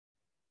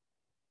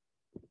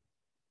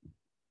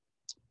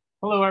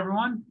Hello,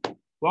 everyone.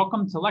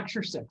 Welcome to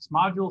Lecture 6,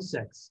 Module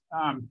 6.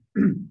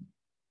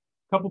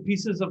 Couple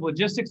pieces of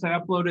logistics. I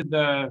uploaded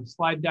the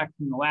slide deck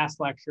from the last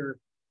lecture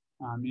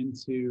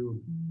into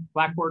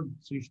Blackboard,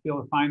 so you should be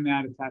able to find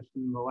that attached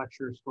in the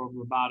lecture. Scroll to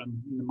the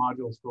bottom, in the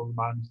module, scroll to the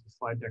bottom is the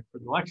slide deck for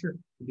the lecture.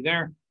 It'll be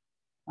there.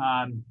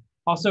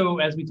 Also,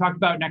 as we talked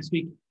about next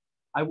week,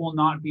 I will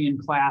not be in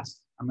class.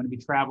 I'm going to be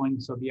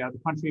traveling, so I'll be out of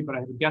the country, but I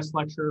have a guest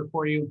lecturer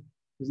for you.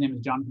 His name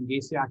is Jonathan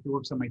Gasiak. He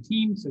works on my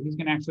team, so he's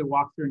going to actually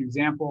walk through an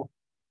example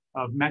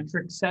of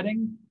metric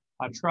setting,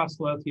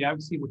 trust, loyalty,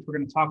 advocacy, which we're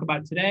going to talk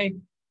about today.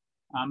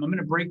 I'm going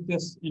to break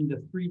this into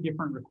 3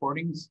 different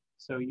recordings,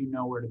 so you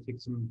know where to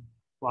take some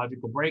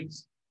logical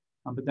breaks.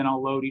 But then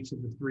I'll load each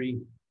of the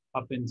 3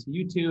 up into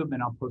YouTube,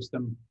 and I'll post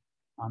them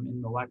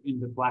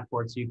into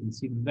Blackboard so you can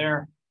see them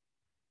there.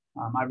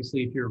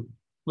 Obviously, if you're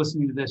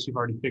listening to this, you've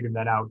already figured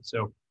that out,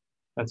 so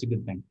that's a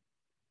good thing.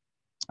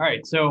 All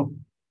right, so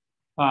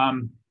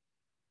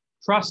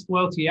trust,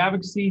 loyalty,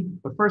 advocacy.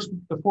 But first,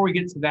 before we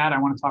get to that, I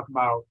want to talk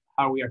about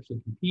how we actually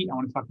compete. I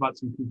want to talk about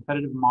some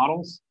competitive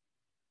models,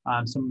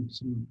 some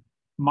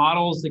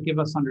models that give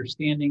us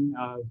understanding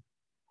of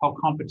how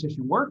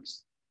competition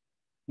works,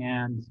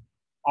 and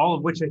all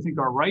of which I think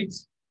are right,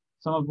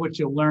 some of which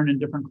you'll learn in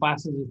different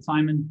classes at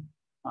Simon.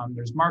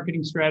 There's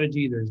marketing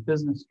strategy, there's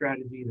business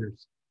strategy,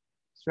 there's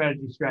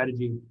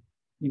strategy.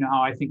 You know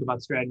how I think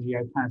about strategy.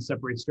 I kind of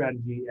separate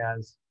strategy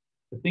as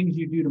the things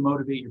you do to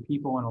motivate your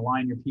people and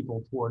align your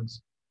people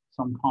towards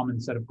some common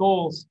set of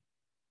goals.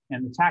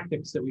 And the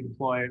tactics that we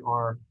deploy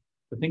are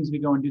the things we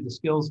go and do, the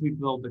skills we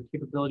build, the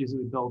capabilities that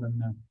we build,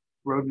 and the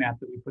roadmap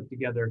that we put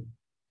together to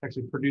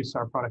actually produce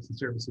our products and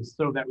services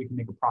so that we can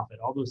make a profit.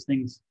 All those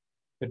things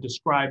that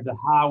describe the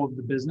how of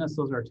the business,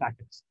 those are our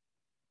tactics.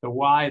 The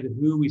why, the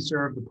who we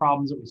serve, the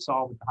problems that we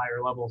solve at the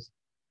higher levels,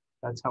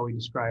 that's how we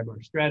describe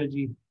our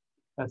strategy.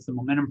 That's the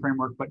momentum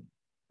framework. But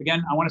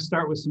again, I want to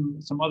start with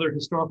some other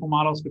historical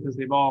models because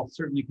they've all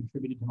certainly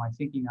contributed to my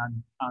thinking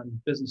on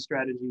business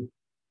strategy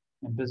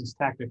and business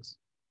tactics.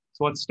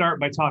 So let's start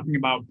by talking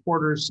about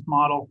Porter's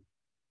model.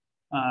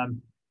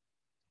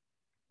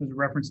 There's a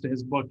reference to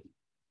his book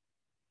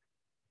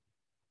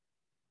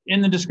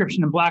in the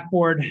description of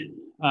Blackboard.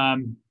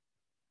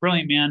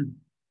 Brilliant man,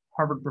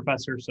 Harvard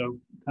professor, so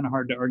kind of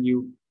hard to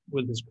argue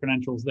with his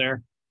credentials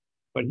there.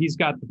 But he's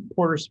got the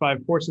Porter's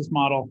 5 forces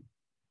model,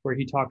 where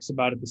he talks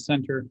about at the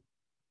center,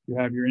 you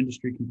have your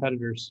industry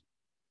competitors.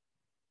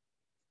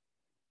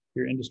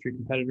 Your industry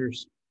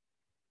competitors,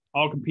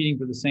 all competing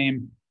for the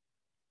same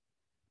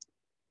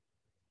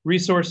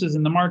resources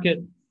in the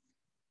market.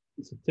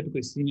 So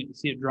typically see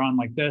it drawn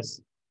like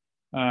this.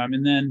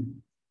 And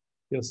then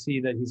you'll see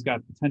that he's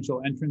got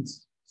potential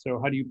entrants. So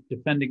how do you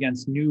defend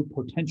against new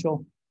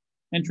potential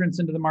entrants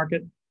into the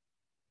market?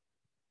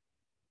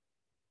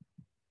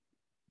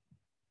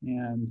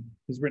 And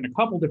he's written a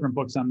couple different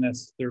books on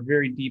this. They're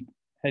very deep,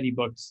 heady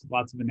books,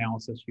 lots of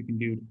analysis you can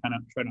do to kind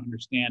of try to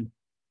understand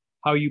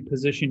how you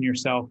position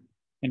yourself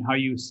and how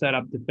you set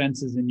up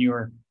defenses in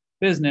your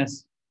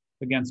business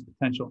against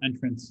potential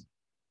entrants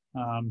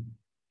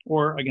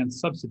or against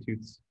substitute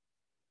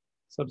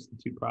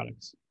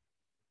products.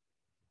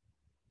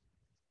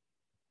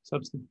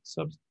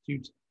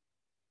 Substitute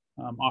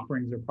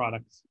offerings or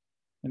products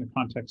in the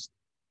context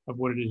of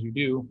what it is you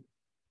do.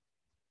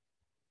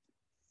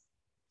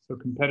 So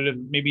competitive,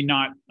 maybe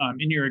not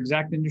in your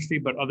exact industry,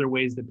 but other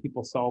ways that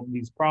people solve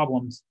these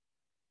problems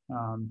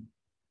that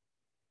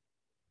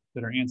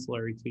are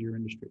ancillary to your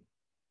industry.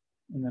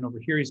 And then over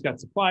here, he's got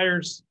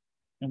suppliers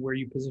and where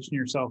you position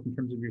yourself in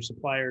terms of your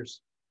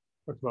suppliers.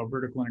 Talks about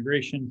vertical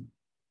integration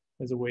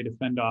as a way to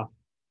fend off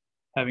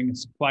having a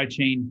supply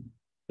chain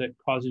that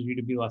causes you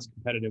to be less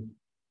competitive.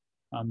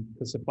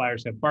 Because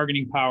suppliers have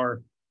bargaining power,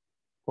 of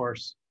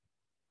course.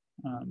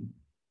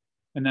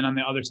 And then on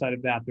the other side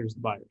of that, there's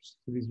the buyers.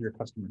 So these are your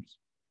customers.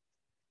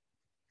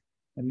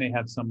 And they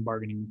have some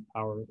bargaining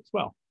power as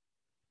well.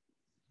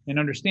 And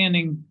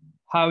understanding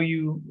how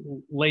you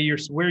lay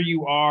where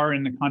you are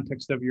in the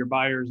context of your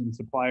buyers and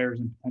suppliers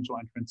and potential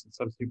entrants and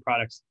substitute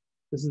products.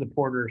 This is the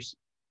Porter's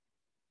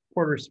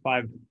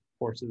 5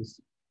 forces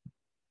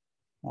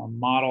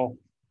model.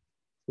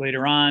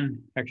 Later on,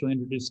 actually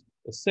introduced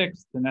a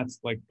 6th, and that's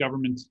like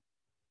government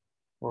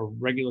or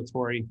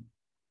regulatory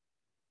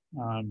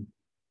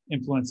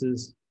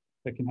influences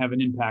that can have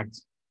an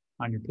impact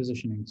on your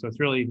positioning. So it's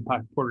really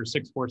the Porter's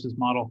 6 forces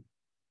model.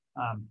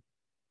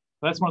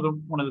 That's one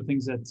of the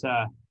things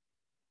that,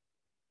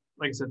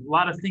 like I said, a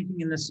lot of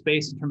thinking in this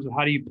space in terms of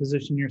how do you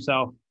position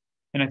yourself.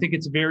 And I think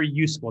it's very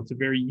useful. It's a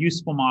very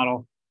useful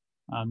model.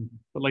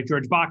 But like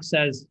George Bach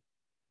says,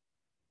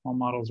 all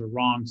models are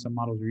wrong, some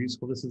models are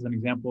useful. This is an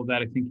example of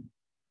that. I think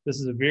this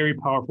is a very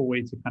powerful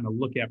way to kind of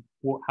look at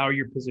how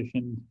you're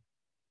positioned.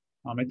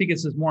 I think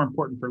this is more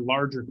important for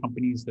larger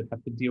companies that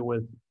have to deal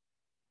with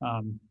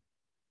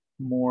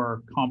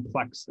more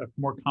complex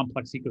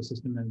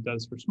ecosystem than it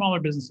does for smaller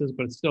businesses,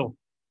 but it's still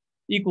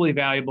equally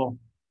valuable.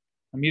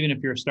 Even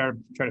if you're a startup,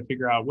 to try to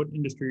figure out what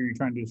industry are you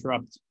trying to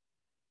disrupt,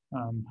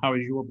 how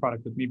is your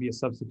product that maybe a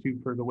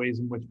substitute for the ways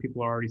in which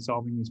people are already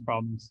solving these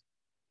problems.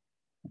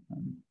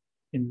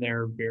 in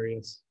their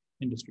various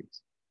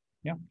industries.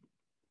 Yeah.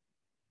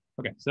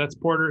 Okay, so that's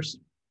Porter's.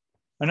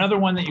 Another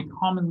one that you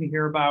commonly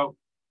hear about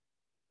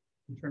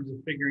in terms of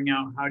figuring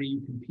out how do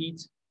you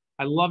compete.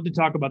 I love to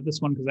talk about this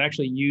one because I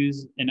actually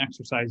use an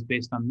exercise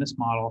based on this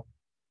model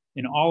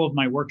in all of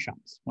my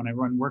workshops when I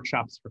run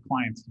workshops for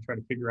clients to try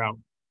to figure out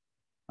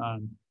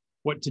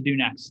what to do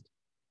next.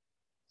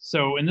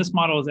 So in this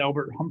model is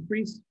Albert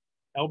Humphreys.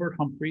 Albert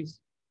Humphreys.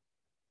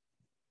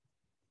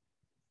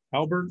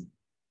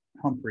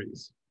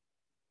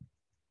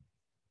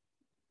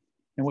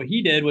 And what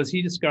he did was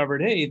he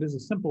discovered, hey, there's a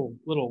simple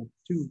little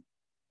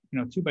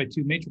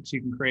 2x2 matrix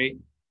you can create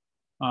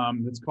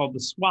that's called the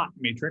SWOT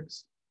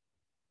matrix.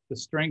 The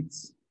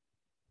strengths,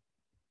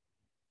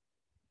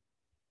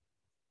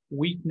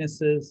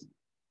 weaknesses,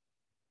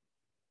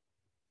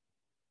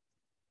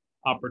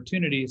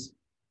 opportunities,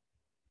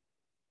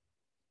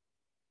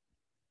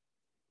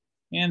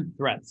 and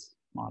threats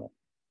model.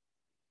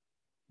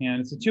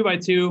 And it's a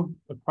 2x2.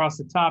 Across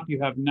the top,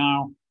 you have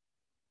now,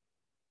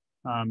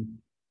 and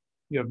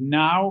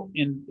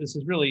this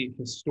is really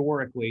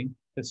historically,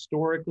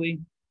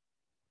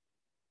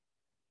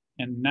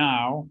 and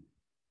now,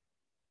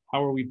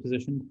 how are we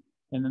positioned?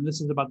 And then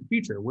this is about the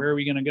future. Where are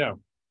we going to go?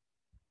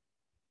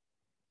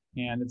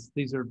 And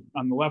these are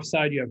on the left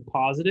side, you have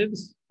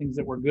positives, things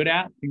that we're good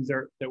at, things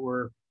that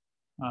we're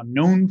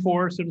known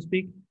for, so to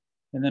speak.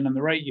 And then on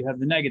the right, you have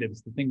the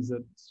negatives, the things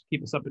that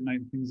keep us up at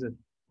night, things that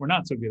we're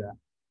not so good at.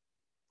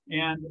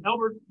 And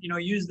Albert,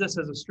 used this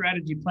as a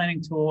strategy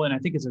planning tool, and I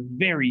think it's a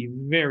very,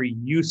 very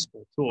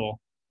useful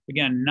tool.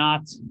 Again,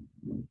 not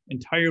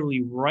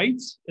entirely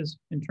right as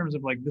in terms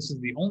of like, this is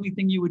the only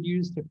thing you would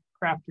use to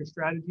craft your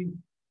strategy.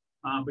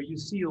 But you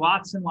see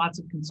lots and lots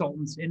of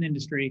consultants in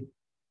industry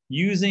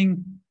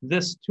using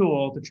this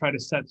tool to try to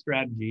set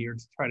strategy or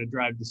to try to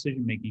drive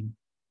decision-making.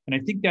 And I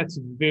think that's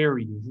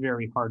very,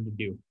 very hard to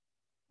do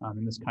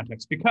in this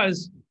context,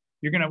 because what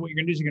you're gonna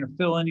do is you're gonna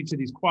fill in each of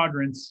these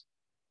quadrants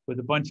with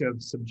a bunch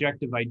of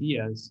subjective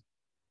ideas.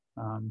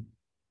 And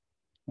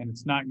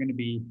it's not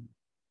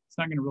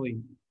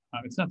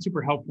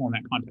super helpful in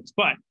that context.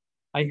 But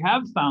I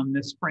have found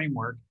this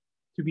framework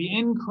to be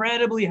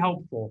incredibly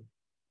helpful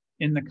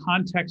in the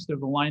context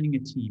of aligning a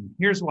team.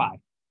 Here's why.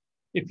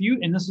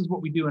 And this is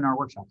what we do in our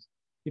workshops.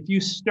 If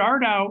you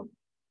start out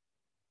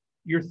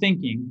your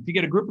thinking, if you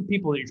get a group of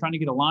people that you're trying to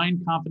get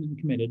aligned, confident, and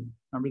committed,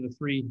 remember the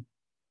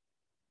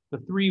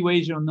three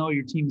ways you'll know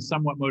your team is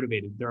somewhat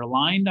motivated. They're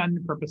aligned on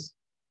your purpose,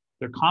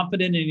 they're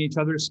confident in each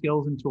other's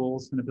skills and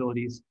tools and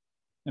abilities,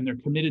 and they're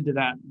committed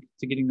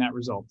to getting that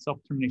result.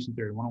 Self-determination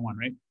theory 101,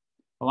 right?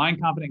 Aligned,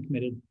 confident,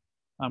 committed.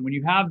 When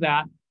you have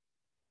that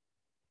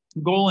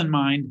goal in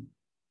mind,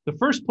 the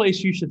first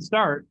place you should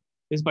start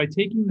is by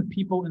taking the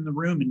people in the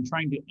room and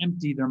trying to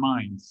empty their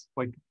minds.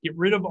 Like, get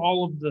rid of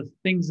all of the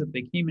things that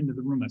they came into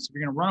the room with. So if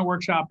you're going to run a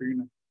workshop, or you're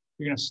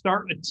going to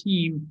start a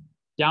team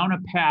down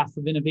a path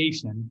of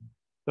innovation,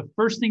 the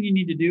first thing you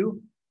need to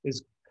do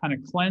is kind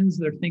of cleanse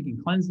their thinking,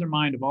 cleanse their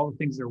mind of all the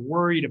things they're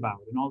worried about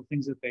and all the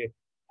things that they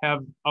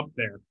have up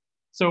there.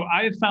 So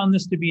I have found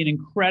this to be an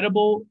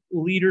incredible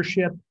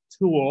leadership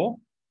tool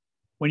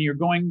when you're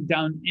going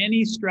down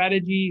any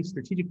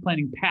strategic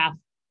planning path,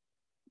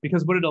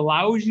 because what it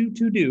allows you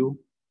to do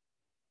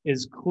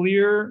is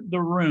clear the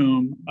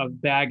room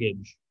of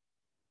baggage.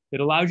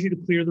 It allows you to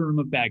clear the room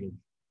of baggage.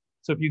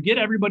 So if you get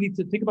everybody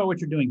to think about what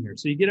you're doing here,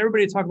 so you get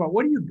everybody to talk about,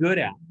 what are you good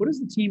at? What is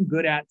the team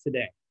good at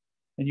today?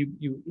 And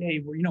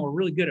hey, we're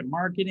really good at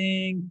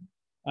marketing.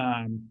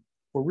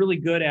 We're really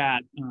good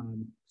at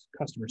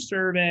customer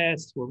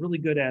service. We're really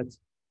good at,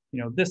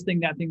 this thing,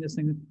 that thing, this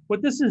thing.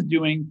 What this is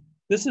doing,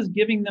 this is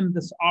giving them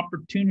this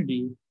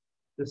opportunity,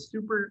 this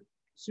super,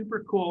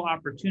 super cool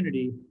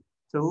opportunity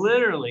to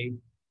literally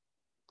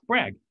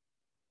brag.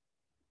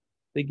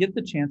 They get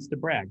the chance to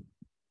brag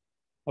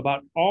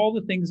about all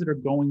the things that are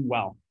going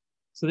well,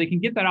 so they can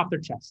get that off their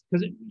chest.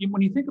 Because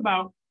when you think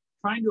about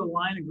trying to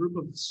align a group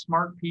of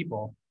smart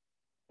people,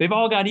 they've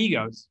all got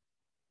egos.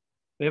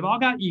 They've all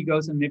got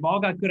egos and they've all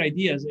got good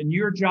ideas. And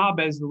your job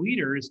as the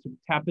leader is to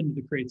tap into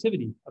the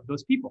creativity of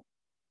those people.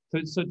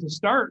 So to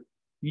start,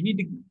 you need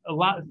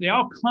to they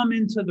all come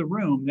into the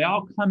room. They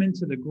all come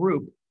into the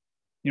group,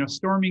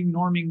 storming,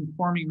 norming,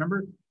 forming.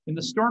 Remember, in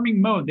the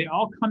storming mode, they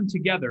all come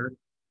together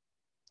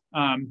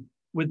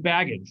with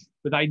baggage,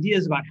 with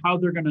ideas about how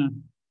they're going to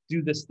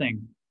do this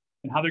thing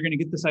and how they're going to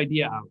get this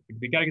idea out.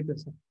 They got to get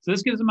this. So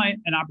this gives them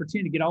an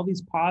opportunity to get all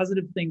these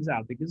positive things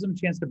out. It gives them a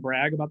chance to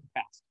brag about the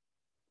past.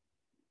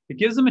 It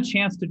gives them a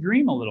chance to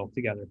dream a little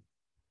together.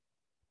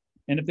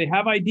 And if they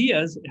have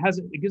ideas,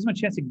 it gives them a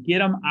chance to get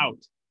them out.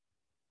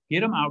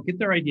 Get them out, get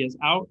their ideas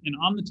out and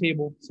on the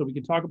table, so we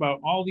can talk about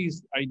all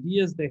these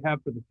ideas they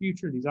have for the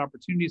future, these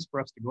opportunities for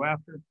us to go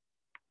after.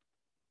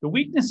 The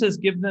weaknesses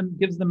gives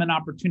them an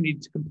opportunity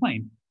to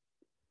complain.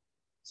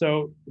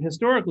 So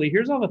historically,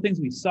 here's all the things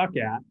we suck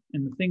at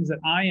and the things that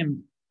I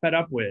am fed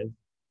up with.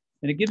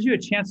 And it gives you a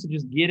chance to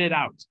just get it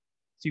out.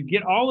 So you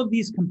get all of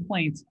these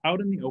complaints out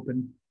in the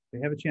open. They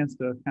have a chance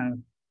to kind of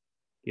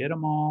get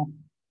them all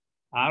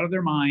out of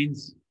their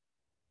minds.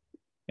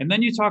 And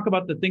then you talk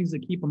about the things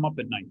that keep them up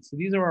at night. So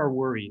these are our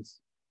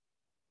worries.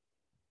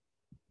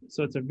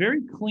 So it's a very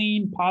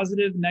clean,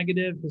 positive,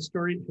 negative,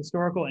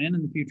 historical, and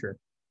in the future.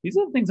 These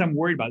are the things I'm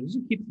worried about.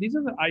 These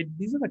are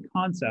the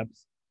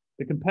concepts,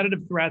 the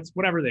competitive threats,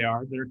 whatever they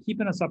are, that are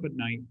keeping us up at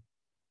night.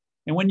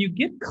 And when you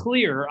get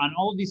clear on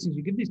all of these things,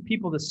 you give these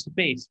people the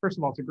space. First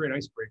of all, it's a great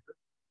icebreaker.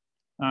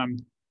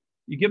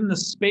 You give them the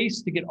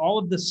space to get all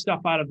of this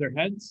stuff out of their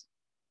heads,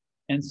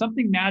 and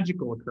something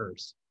magical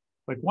occurs.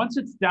 Like once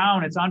it's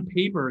down, it's on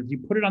paper. You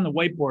put it on the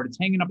whiteboard. It's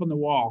hanging up on the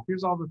wall.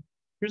 Here's all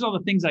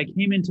the things I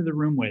came into the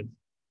room with.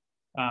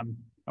 I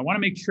want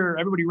to make sure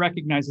everybody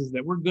recognizes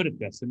that we're good at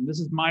this, and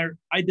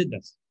I did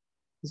this.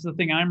 This is the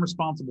thing I'm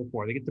responsible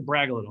for. They get to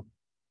brag a little.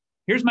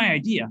 Here's my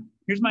idea.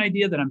 Here's my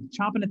idea that I'm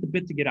chomping at the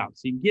bit to get out.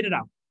 So you get it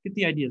out. Get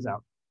the ideas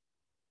out.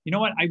 You know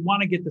what? I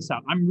want to get this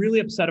out. I'm really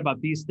upset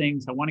about these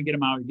things. I want to get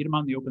them out. Get them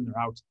out in the open.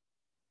 They're out.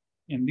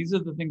 And these are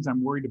the things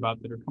I'm worried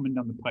about that are coming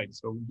down the pipe.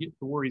 So get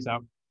the worries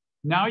out.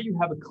 Now you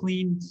have a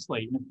clean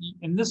slate.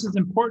 And this is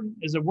important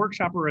as a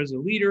workshopper or as a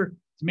leader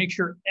to make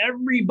sure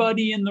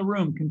everybody in the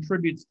room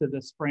contributes to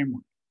this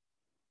framework.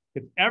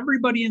 If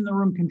everybody in the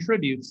room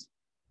contributes,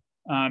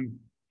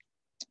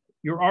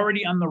 you're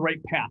already on the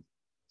right path.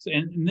 So,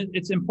 and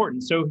it's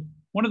important. So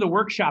one of the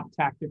workshop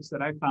tactics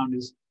that I found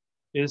is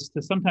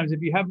to sometimes,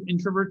 if you have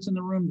introverts in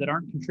the room that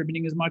aren't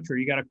contributing as much, or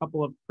you got a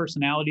couple of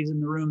personalities in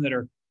the room that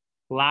are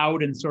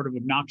loud and sort of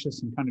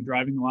obnoxious and kind of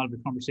driving a lot of the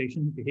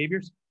conversation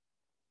behaviors,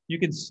 you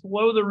can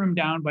slow the room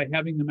down by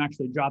having them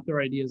actually jot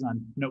their ideas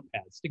on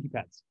notepads, sticky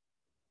pads.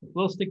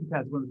 Little sticky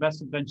pads, one of the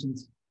best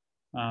inventions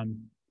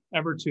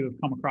ever to have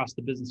come across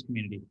the business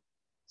community.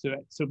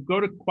 So go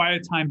to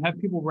quiet time, have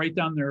people write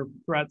down their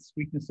threats,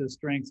 weaknesses,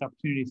 strengths,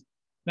 opportunities,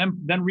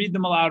 then read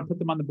them aloud, put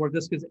them on the board.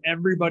 This gives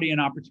everybody an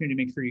opportunity to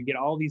make sure you get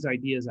all these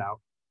ideas out.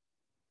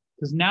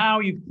 Because now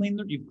you've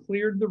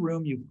cleared the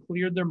room, you've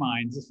cleared their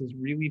minds. This is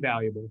really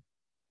valuable.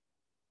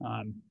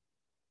 And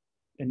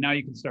now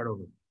you can start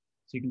over.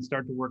 So you can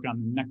start to work on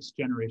the next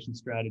generation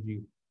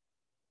strategy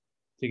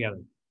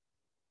together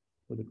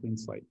with a clean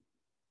slate.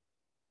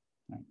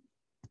 All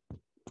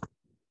right.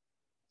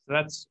 So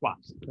that's SWOT.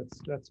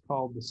 That's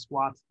called the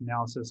SWOT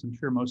analysis. I'm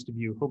sure most of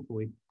you,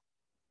 hopefully,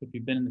 if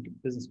you've been in the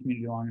business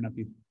community long enough,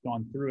 you've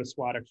gone through a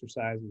SWOT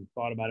exercise, you've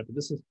thought about it. But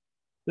this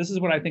is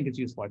what I think is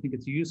useful. I think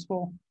it's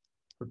useful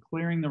for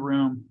clearing the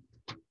room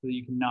so that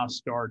you can now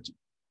start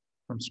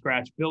from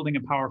scratch, building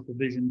a powerful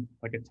vision,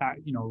 like a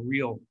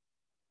real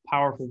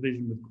powerful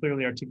vision with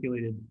clearly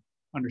articulated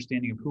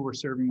understanding of who we're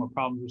serving, what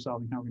problems we're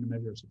solving, how we're going to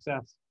measure our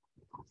success,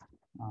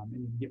 and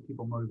you can get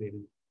people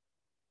motivated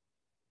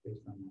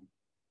based on that.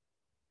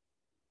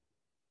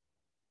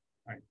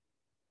 All right.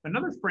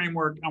 Another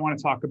framework I want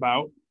to talk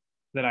about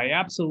that I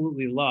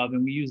absolutely love,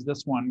 and we use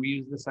this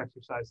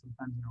exercise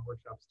sometimes in our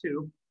workshops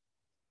too,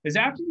 is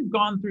after you've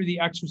gone through the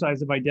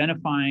exercise of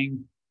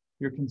identifying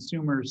your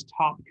consumers'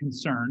 top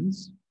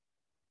concerns,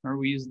 or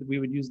we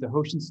would use the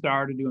Hoshin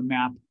Star to do a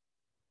map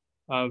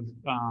of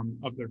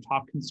their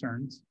top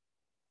concerns.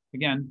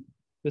 Again,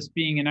 this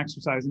being an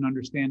exercise in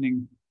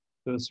understanding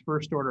those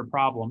first order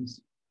problems.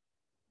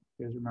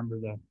 You guys remember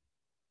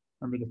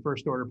the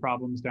first order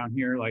problems down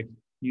here, like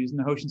using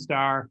the Hoshin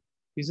Star.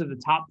 These are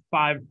the top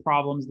 5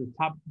 problems, the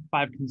top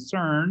 5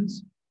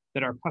 concerns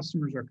that our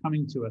customers are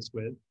coming to us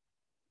with.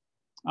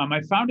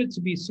 I found it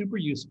to be super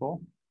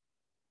useful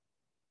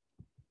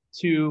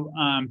to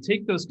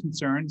take those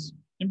concerns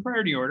in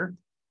priority order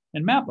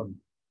and map them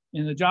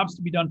in the jobs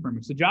to be done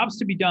framework. So jobs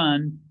to be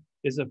done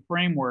is a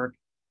framework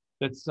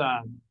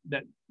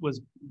that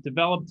was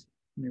developed,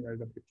 let me write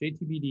it up here,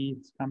 JTBD,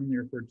 it's commonly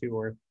referred to,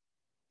 or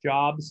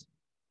jobs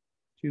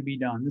to be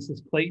done. This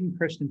is Clayton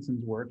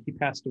Christensen's work. He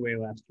passed away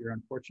last year,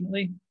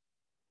 unfortunately.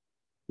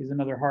 He's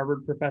another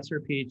Harvard professor,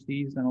 PhD.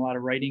 He's done a lot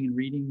of writing and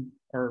reading,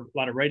 or a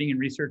lot of writing and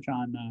research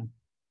on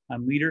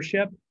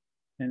leadership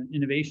and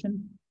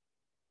innovation.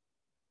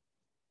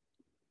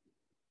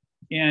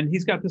 And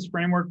he's got this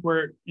framework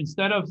where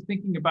instead of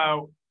thinking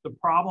about the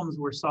problems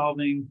we're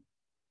solving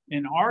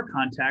in our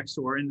context,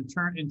 or in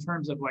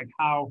terms of like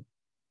how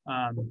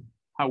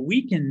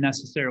we can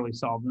necessarily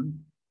solve them,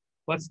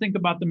 let's think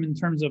about them in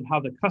terms of how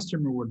the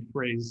customer would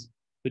phrase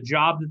the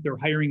job that they're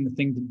hiring the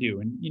thing to do.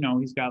 And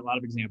he's got a lot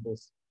of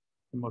examples.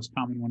 The most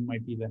common one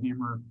might be the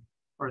hammer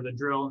or the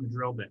drill and the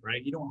drill bit,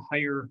 right? You don't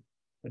hire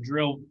a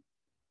drill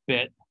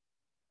bit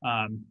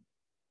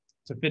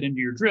to fit into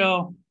your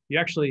drill. You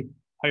actually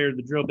hire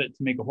the drill bit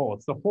to make a hole.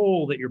 It's the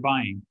hole that you're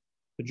buying.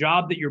 The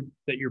job that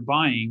you're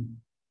buying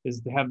is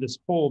to have this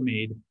hole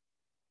made.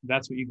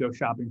 That's what you go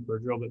shopping for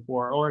a drill bit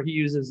for. Or he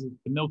uses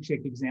the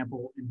milkshake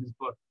example in his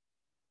book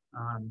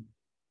on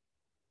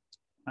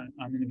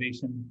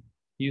innovation.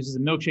 He uses a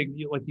milkshake.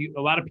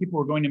 A lot of people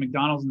are going to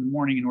McDonald's in the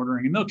morning and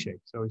ordering a milkshake.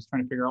 So he's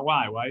trying to figure out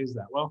why. Why is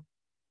that? Well,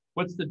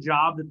 what's the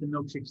job that the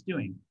milkshake's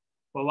doing?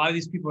 Well, a lot of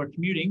these people are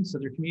commuting. So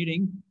they're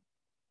commuting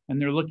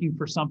and they're looking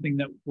for something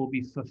that will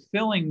be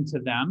fulfilling to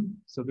them.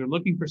 So they're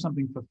looking for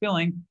something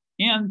fulfilling,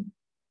 and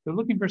they're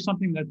looking for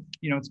something that,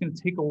 it's going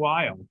to take a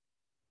while.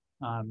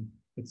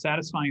 It's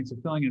satisfying, it's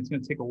fulfilling, and it's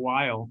going to take a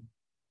while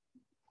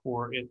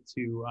for it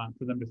to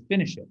for them to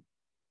finish it.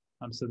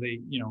 So they,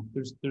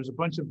 there's a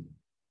bunch of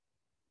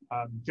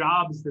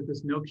jobs that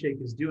this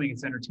milkshake is doing.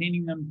 It's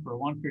entertaining them for a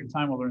long period of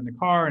time while they're in the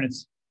car, and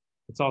it's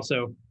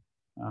also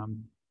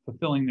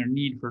fulfilling their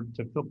need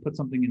to put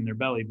something in their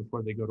belly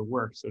before they go to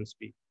work, so to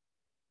speak.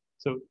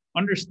 So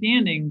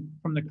understanding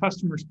from the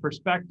customer's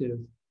perspective,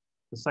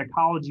 the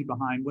psychology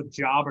behind what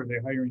job are they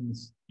hiring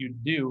you to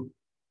do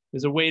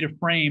is a way to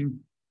frame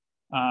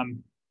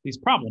these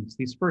problems,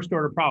 these first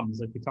order problems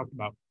like we talked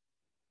about.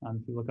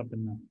 If you look up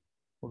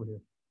over here,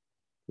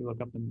 if you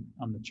look up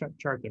on the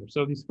chart there.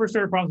 So these first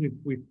order problems,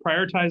 we've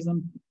prioritized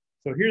them.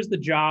 So here's the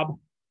job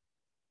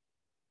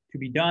to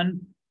be done.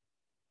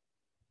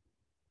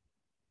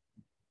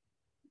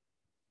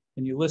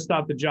 And you list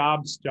out the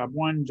jobs, job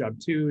 1, job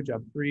 2,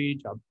 job 3,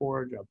 job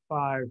 4, job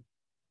 5.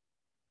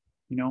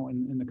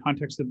 In the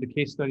context of the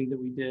case study that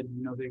we did,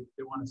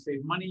 they want to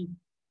save money.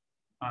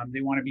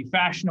 They want to be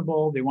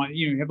fashionable. They want,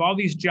 you have all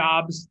these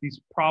jobs,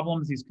 these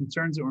problems, these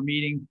concerns that we're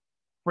meeting,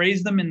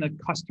 phrase them in the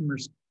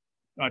customer's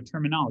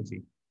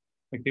terminology.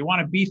 Like they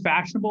want to be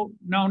fashionable.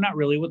 No, not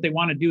really. What they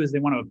want to do is they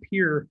want to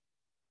appear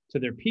to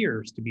their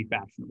peers to be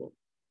fashionable.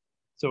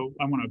 So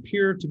I want to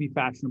appear to be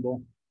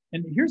fashionable.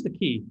 And here's the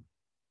key.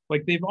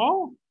 Like they've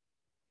all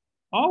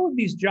of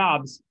these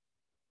jobs,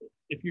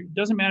 it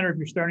doesn't matter if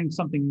you're starting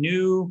something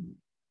new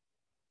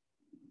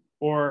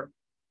or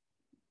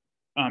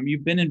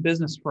you've been in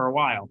business for a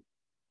while,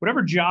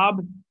 whatever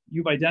job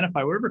you've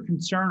identified, whatever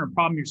concern or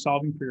problem you're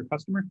solving for your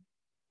customer,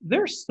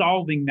 they're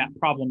solving that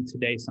problem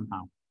today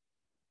somehow.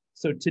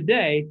 So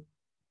today,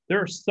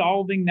 they're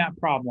solving that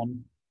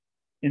problem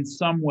in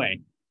some way.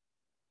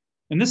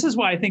 And this is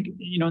why I think,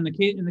 in the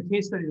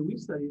case study that we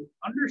studied,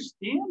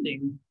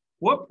 understanding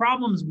what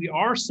problems we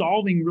are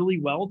solving really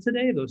well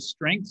today, those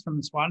strengths from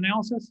the SWOT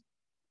analysis,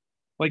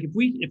 like if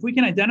we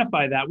can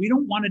identify that, we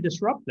don't want to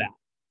disrupt that.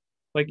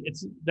 Like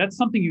that's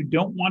something you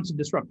don't want to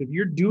disrupt. If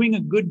you're doing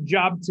a good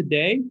job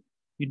today,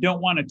 you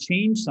don't want to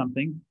change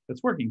something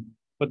that's working.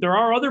 But there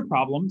are other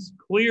problems.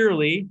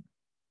 Clearly,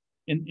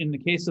 in the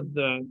case of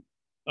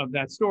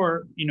that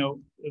store,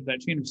 of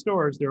that chain of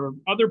stores, there are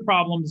other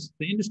problems.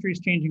 The industry is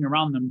changing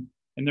around them,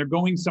 and they're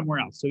going somewhere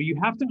else. So you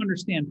have to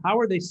understand, how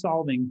are they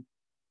solving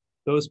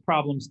those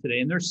problems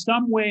today? And there's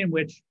some way in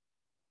which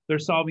they're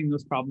solving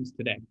those problems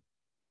today.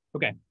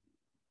 Okay.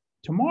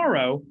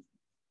 Tomorrow,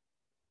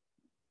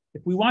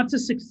 if we want to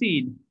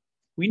succeed,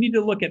 we need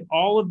to look at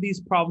all of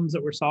these problems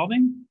that we're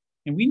solving,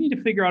 and we need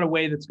to figure out a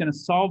way that's going to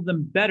solve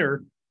them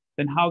better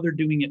than how they're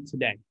doing it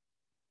today.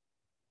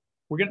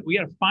 We got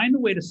to find a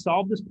way to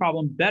solve this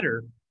problem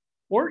better,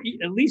 or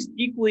at least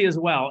equally as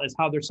well as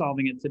how they're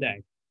solving it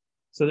today,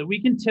 so that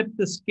we can tip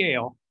the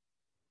scale,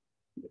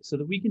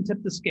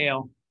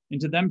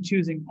 into them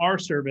choosing our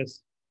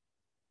service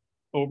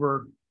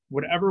over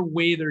whatever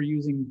way they're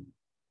using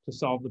to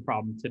solve the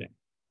problem today.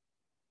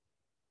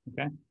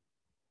 Okay?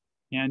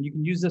 And you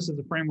can use this as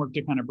a framework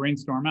to kind of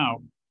brainstorm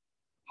out,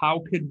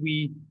 how could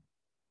we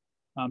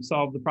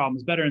solve the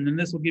problems better? And then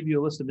this will give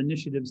you a list of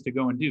initiatives to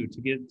go and do,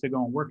 to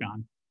go and work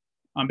on.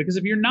 Because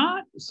if you're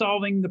not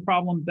solving the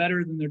problem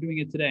better than they're doing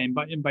it today,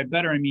 and by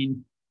better, I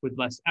mean with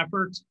less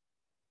effort,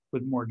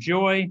 with more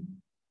joy,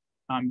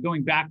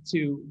 going back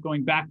to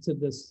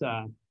this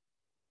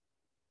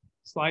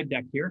slide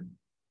deck here,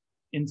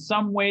 in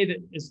some way that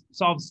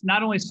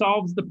not only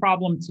solves the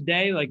problem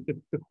today, like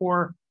the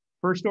core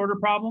first order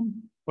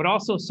problem, but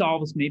also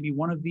solves maybe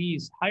one of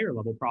these higher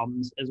level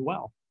problems as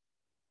well,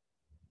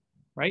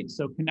 right?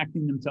 So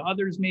connecting them to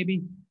others,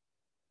 maybe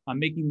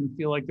making them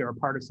feel like they're a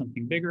part of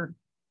something bigger,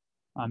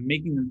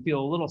 making them feel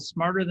a little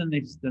smarter than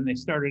they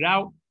started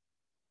out,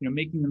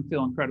 making them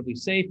feel incredibly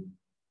safe,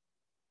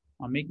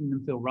 making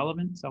them feel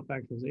relevant,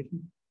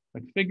 self-actualization.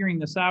 Like figuring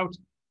this out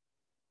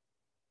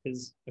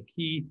is a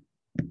key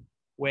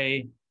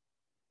way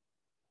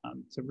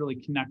to really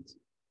connect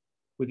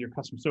with your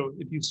customers. So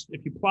if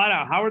you plot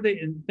out how are they,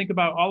 and think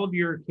about all of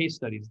your case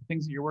studies, the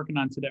things that you're working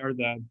on today, or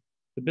the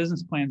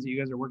business plans that you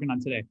guys are working on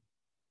today,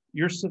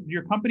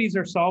 your companies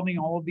are solving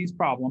all of these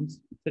problems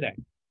today,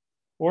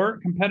 or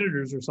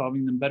competitors are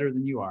solving them better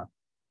than you are.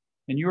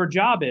 And your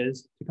job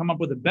is to come up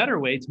with a better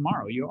way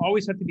tomorrow. You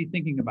always have to be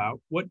thinking about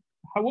what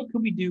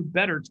can we do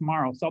better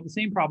tomorrow, solve the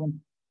same problem,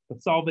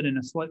 but solve it in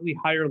a slightly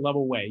higher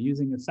level way,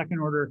 using a second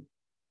order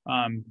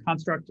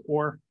construct,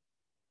 or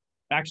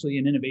actually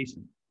an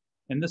innovation.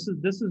 And this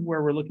is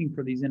where we're looking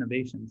for these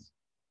innovations.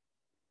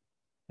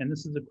 And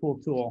this is a cool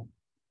tool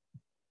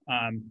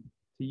to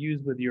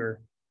use with your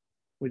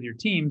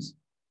teams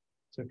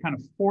to kind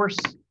of force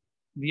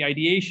the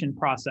ideation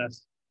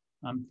process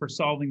for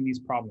solving these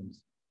problems.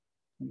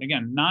 And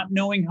again, not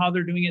knowing how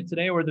they're doing it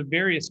today, or the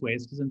various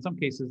ways, because in some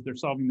cases they're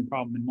solving the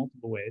problem in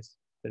multiple ways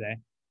today.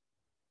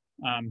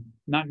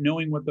 Not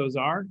knowing what those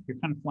are, you're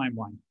kind of flying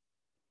blind.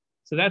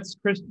 So that's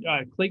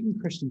Clayton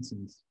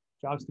Christensen's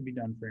Jobs to be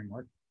Done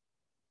framework.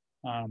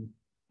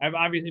 I've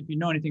obviously, if you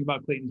know anything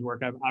about Clayton's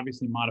work, I've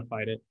obviously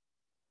modified it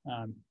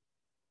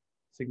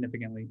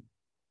significantly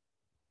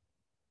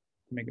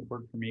to make it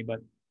work for me,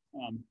 but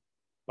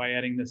by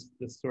adding this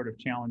sort of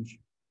challenge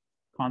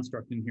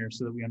construct in here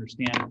so that we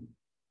understand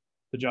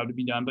the job to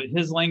be done. But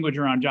his language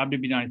around job to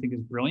be done, I think,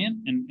 is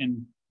brilliant,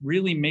 and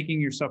really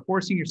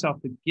forcing yourself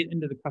to get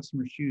into the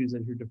customer's shoes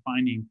as you're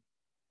defining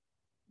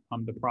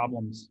the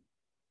problems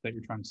that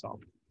you're trying to solve.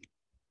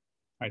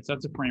 All right, so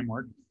that's a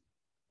framework.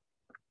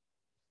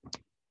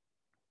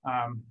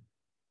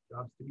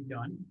 Jobs to be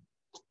done.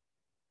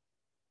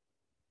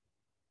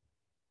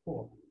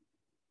 Cool.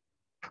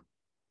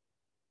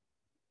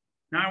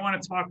 Now I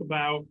want to talk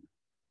about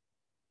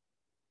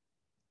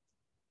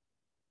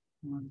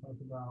experience.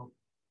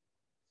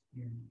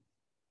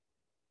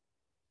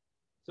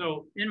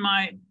 So in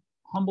my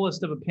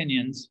humblest of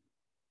opinions,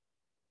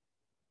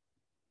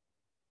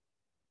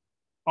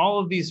 all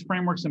of these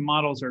frameworks and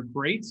models are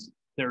great.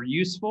 They're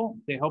useful.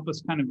 They help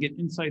us kind of get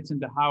insights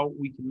into how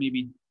we can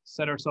maybe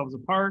set ourselves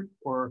apart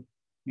or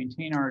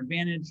maintain our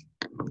advantage.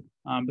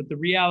 But the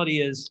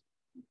reality is,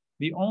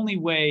 the only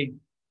way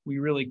we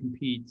really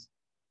compete,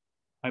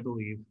 I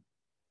believe,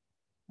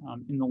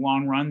 in the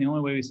long run, the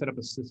only way we set up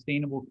a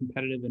sustainable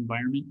competitive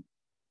environment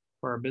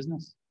for our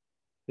business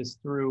is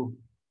through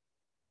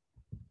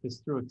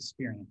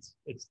experience.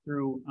 It's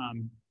through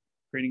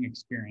creating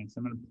experience.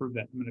 I'm going to prove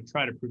that. I'm going to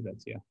try to prove that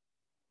to you.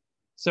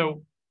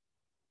 So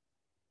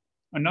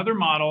another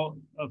model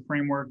of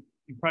framework,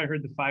 you probably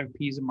heard the 5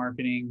 Ps of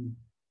marketing.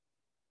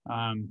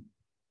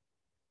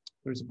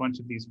 There's a bunch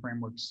of these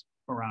frameworks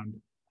around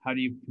how do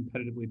you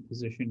competitively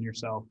position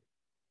yourself.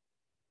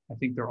 I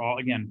think they're all,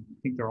 again, I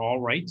think they're all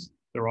right.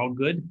 They're all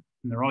good,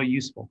 and they're all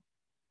useful.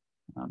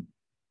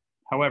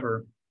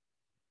 However,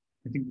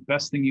 I think the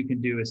best thing you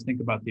can do is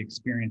think about the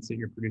experience that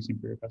you're producing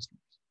for your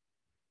customers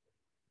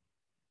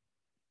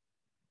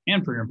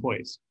and for your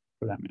employees,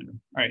 for that matter.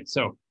 All right,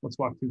 so let's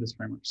walk through this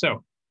framework.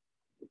 So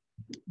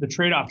the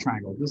trade-off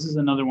triangle. This is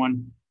another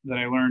one that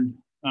I learned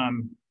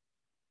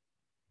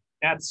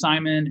at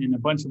Simon and a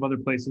bunch of other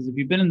places. If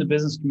you've been in the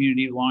business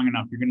community long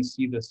enough, you're going to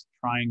see this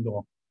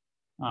triangle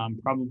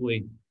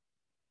probably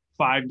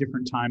 5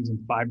 different times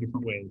in 5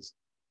 different ways.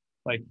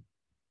 Like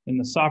in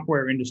the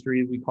software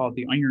industry, we call it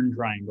the iron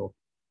triangle.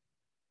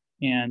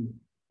 And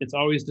it's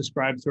always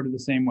described sort of the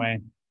same way.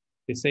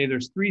 They say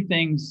there's 3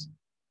 things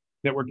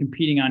that we're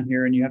competing on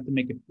here, and you have to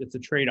make it, it's a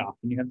trade-off,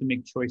 and you have to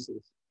make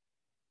choices.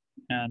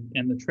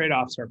 And the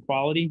trade-offs are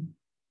quality,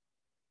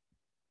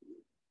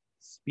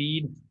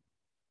 speed,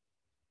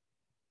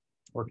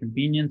 or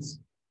convenience,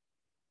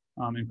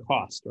 and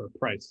cost or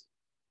price,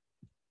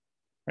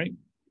 right?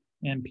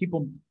 And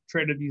people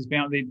trade at these,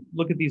 they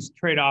look at these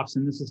trade-offs,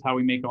 and this is how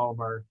we make all of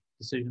our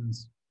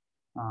decisions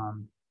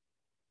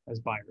as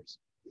buyers.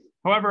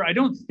 However, I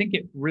don't think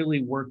it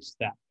really works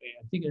that way.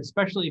 I think,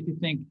 especially if you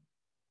think,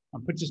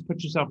 just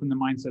put yourself in the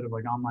mindset of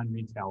like online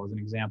retail as an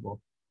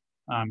example,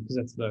 because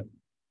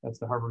that's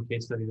the Harvard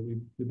case study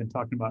that we've been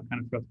talking about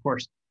kind of throughout the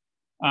course.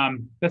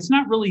 That's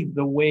not really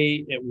the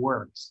way it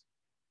works.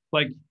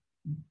 Like,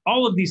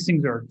 all of these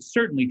things are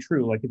certainly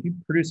true. Like, if you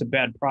produce a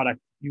bad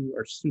product, you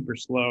are super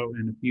slow,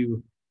 and if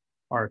you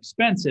are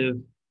expensive,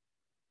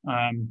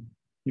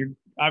 you're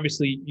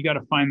obviously, you got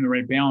to find the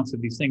right balance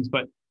of these things.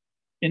 But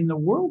in the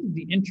world of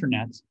the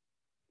internet,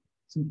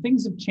 some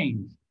things have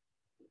changed.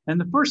 And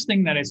the first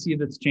thing that I see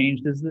that's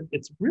changed is that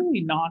it's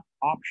really not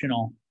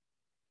optional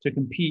to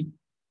compete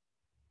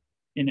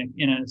in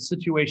a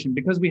situation,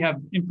 because we have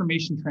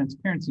information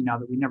transparency now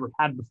that we never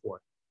had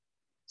before.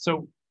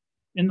 So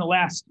in the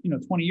last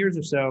 20 years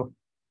or so,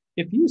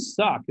 if you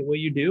suck at what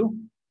you do,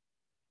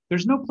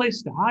 there's no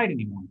place to hide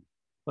anymore.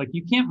 Like,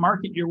 you can't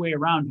market your way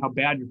around how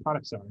bad your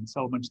products are and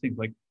sell a bunch of things.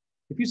 Like,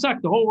 if you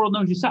suck, the whole world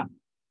knows you suck.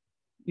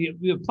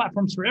 We have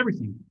platforms for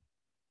everything.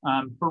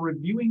 For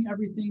reviewing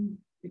everything,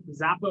 think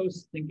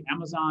Zappos, think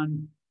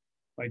Amazon.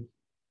 Like,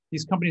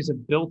 these companies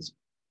have built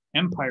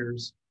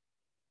empires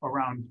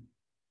around,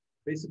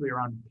 basically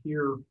around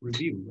peer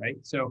review, right?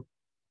 So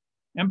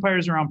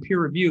empires around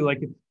peer review,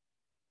 like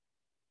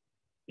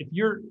if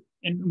you're,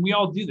 and we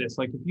all do this,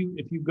 like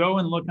if you go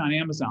and look on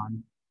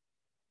Amazon,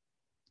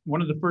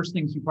 one of the first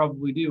things you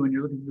probably do when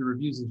you're looking at the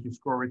reviews is you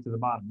scroll right to the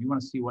bottom. You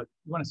want to see what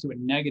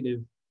negative,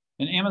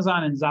 and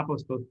Amazon and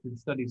Zappos both did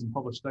studies and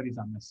published studies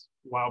on this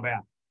a while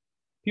back.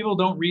 People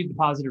don't read the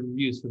positive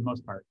reviews for the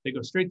most part. They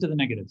go straight to the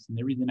negatives, and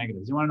they read the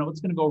negatives. You want to know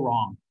what's going to go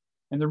wrong.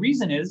 And the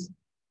reason is,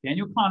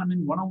 Daniel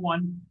Kahneman,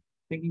 101,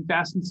 Thinking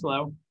Fast and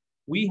Slow,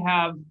 we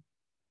have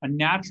a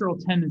natural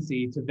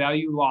tendency to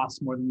value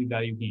loss more than we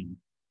value gain.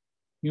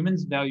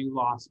 Humans value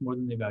loss more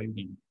than they value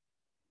gain.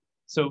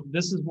 So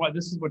this is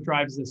what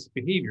drives this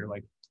behavior.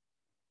 Like,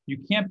 you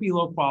can't be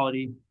low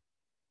quality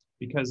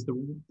because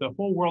the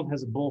whole world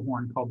has a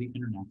bullhorn called the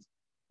internet,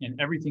 and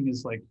everything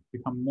is like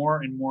become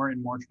more and more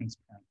and more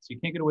transparent. So you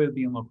can't get away with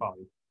being low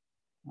quality.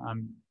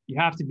 You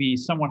have to be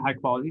somewhat high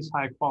quality, at least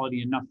high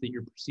quality enough that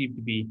you're perceived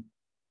to be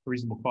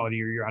reasonable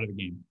quality, or you're out of the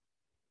game.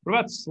 What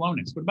about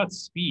slowness? What about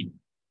speed?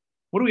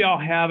 What do we all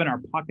have in our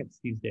pockets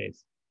these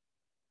days?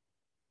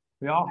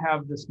 We all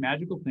have this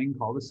magical thing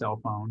called a cell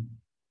phone,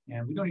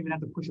 and we don't even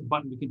have to push a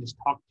button. We can just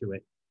talk to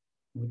it,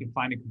 and we can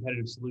find a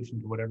competitive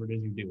solution to whatever it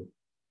is you do.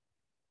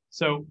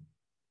 So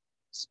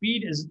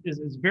speed is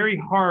very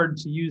hard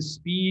to use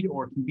speed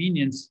or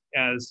convenience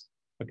as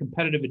a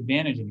competitive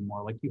advantage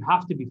anymore. Like you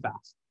have to be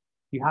fast.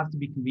 You have to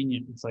be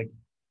convenient. It's like,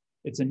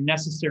 it's a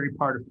necessary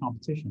part of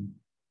competition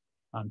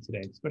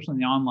today, especially in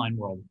the online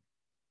world.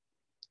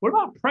 What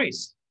about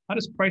price? How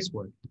does price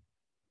work?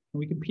 Can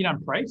we compete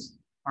on price?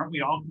 Aren't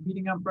we all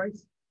competing on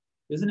price?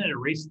 Isn't it a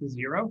race to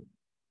zero?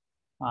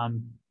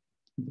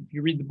 If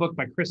you read the book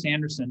by Chris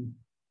Anderson,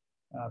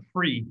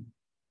 Free,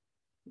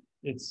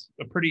 it's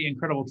a pretty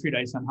incredible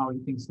treatise on how he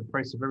thinks the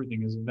price of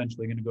everything is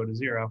eventually going to go to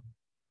zero.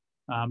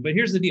 But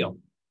here's the deal.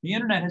 The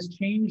internet has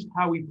changed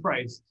how we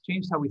price,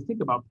 changed how we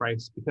think about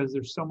price because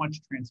there's so much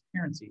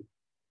transparency.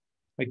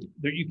 Like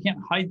you can't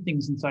hide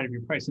things inside of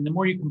your price. And the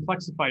more you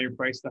complexify your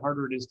price, the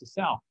harder it is to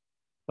sell.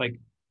 Like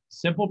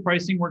simple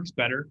pricing works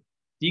better.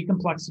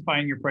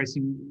 Decomplexifying your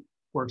pricing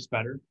works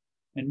better.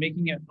 And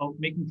making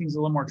things a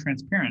little more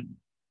transparent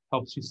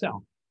helps you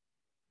sell.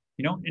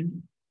 You know,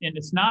 and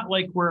it's not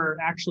like we're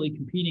actually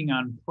competing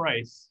on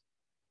price,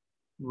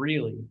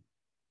 really.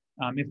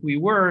 If we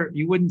were,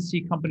 you wouldn't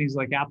see companies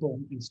like Apple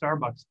and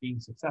Starbucks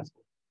being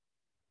successful,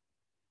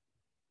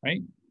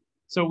 right?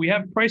 So we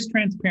have price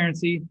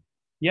transparency.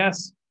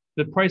 Yes,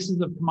 the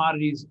prices of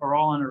commodities are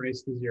all on a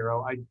race to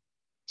zero. I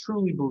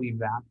truly believe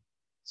that.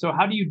 So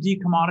how do you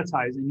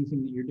decommoditize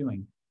anything that you're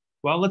doing?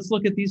 Well, let's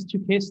look at these two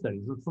case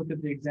studies. Let's look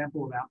at the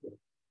example of Apple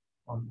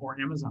or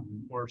Amazon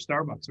or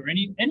Starbucks or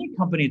any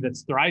company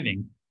that's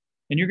thriving.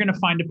 And you're going to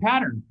find a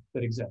pattern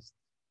that exists.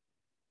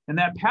 And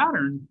that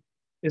pattern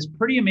is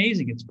pretty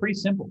amazing. It's pretty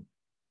simple.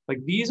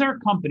 Like these are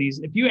companies,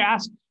 if you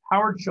ask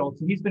Howard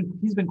Schultz, and he's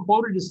been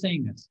quoted as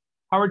saying this,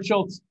 Howard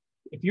Schultz,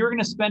 if you're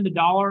going to spend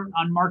 $1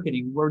 on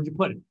marketing, where would you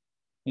put it?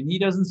 And he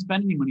doesn't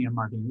spend any money on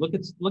marketing. Look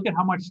at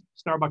how much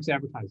Starbucks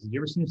advertises. You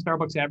ever seen a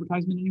Starbucks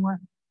advertisement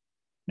anywhere?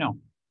 No.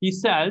 He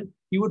said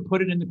he would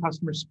put it in the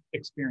customer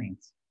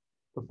experience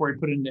before he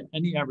put it into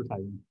any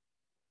advertising.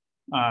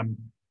 I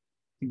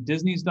think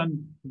Disney's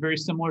done a very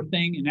similar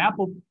thing. And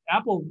Apple,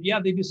 yeah,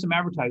 they do some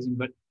advertising,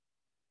 but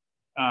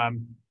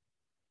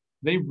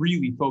they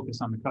really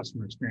focus on the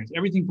customer experience.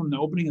 Everything from the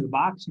opening of the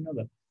box, you know,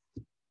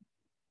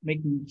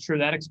 making sure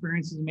that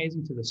experience is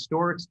amazing, to the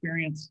store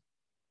experience,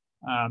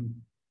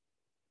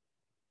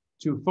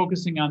 to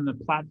focusing on the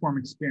platform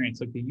experience,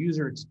 like the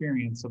user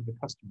experience of the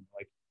customer,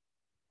 like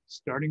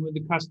starting with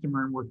the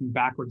customer and working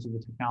backwards with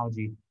the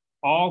technology,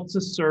 all to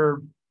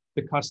serve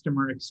the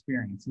customer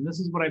experience. And this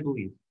is what I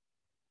believe.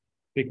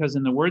 Because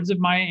in the words of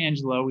Maya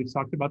Angelou, we've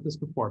talked about this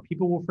before,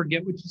 people will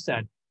forget what you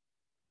said.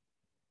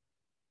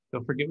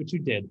 They'll forget what you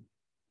did,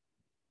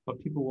 but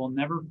people will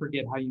never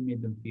forget how you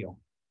made them feel.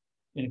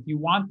 And if you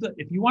want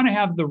to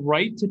have the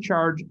right to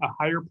charge a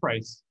higher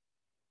price,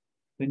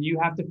 then you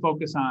have to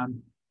focus on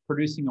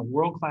producing a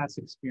world-class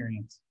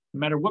experience, no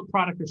matter what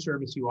product or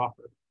service you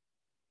offer.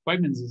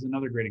 Vitamins is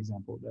another great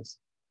example of this.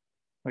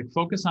 Like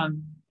focusing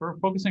on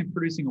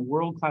producing a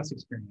world-class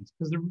experience.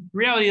 Because the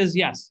reality is,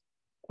 yes,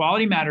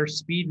 quality matters,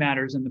 speed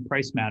matters, and the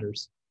price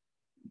matters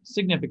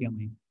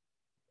significantly.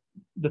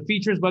 The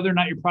features, whether or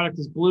not your product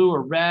is blue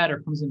or red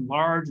or comes in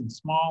large and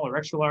small or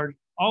extra large,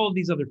 all of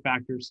these other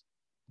factors,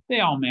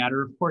 they all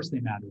matter. Of course they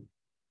matter.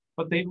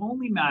 But they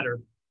only matter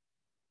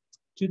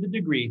to the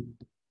degree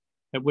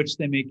at which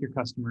they make your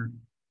customer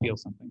feel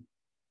something.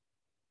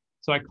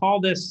 So I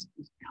call this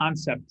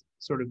concept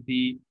sort of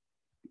the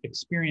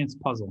experience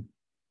puzzle.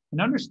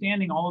 And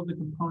understanding all of the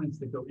components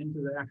that go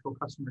into the actual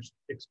customer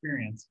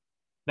experience,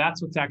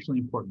 that's what's actually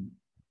important.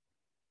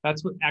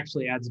 That's what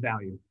actually adds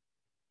value.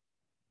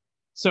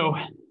 So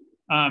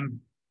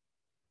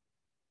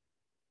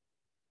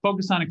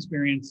focus on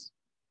experience.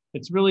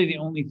 It's really the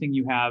only thing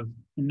you have.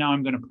 And now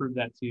I'm going to prove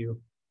that to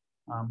you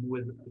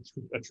with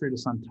a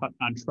treatise on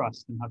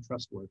trust and how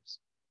trust works.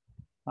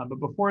 But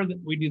before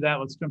we do that,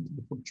 let's jump to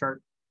the flip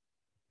chart.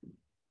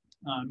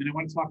 And I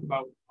want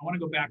to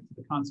go back to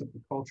the concept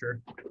of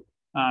culture.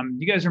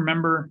 You guys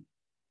remember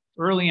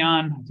early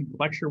on, I think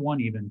lecture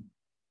 1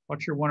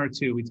 or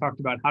 2, we talked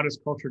about how does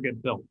culture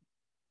get built.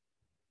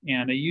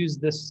 And I use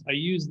this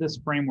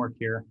framework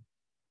here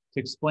to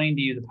explain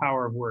to you the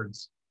power of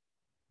words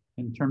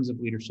in terms of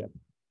leadership.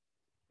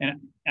 And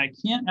I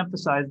can't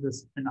emphasize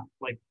this enough.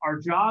 Like our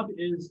job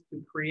is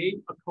to create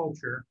a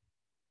culture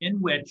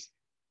in which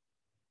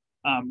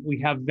we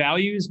have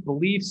values,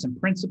 beliefs, and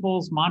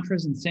principles,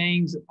 mantras and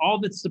sayings, all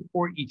that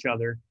support each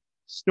other,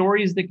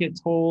 stories that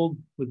get told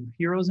with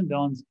heroes and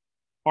villains,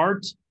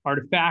 art,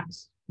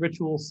 artifacts,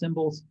 rituals,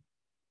 symbols,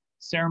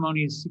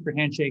 ceremonies, secret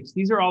handshakes.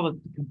 These are all the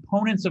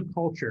components of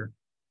culture.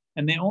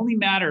 And they only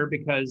matter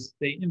because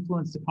they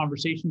influence the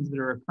conversations that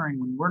are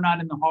occurring when we're not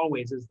in the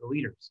hallways as the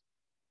leaders.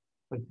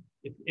 Like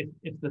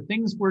if the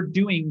things we're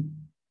doing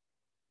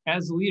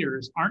as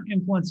leaders aren't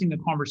influencing the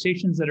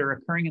conversations that are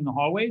occurring in the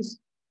hallways,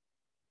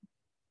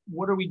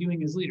 what are we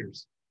doing as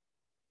leaders?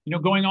 You know,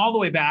 going all the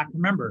way back,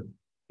 remember,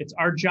 it's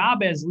our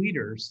job as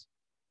leaders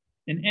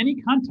in any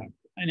context,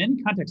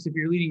 if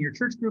you're leading your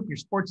church group, your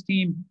sports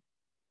team,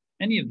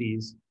 any of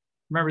these,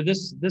 remember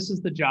this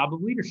is the job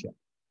of leadership.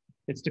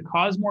 It's to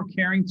cause more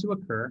caring to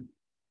occur,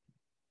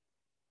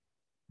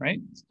 right?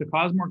 It's to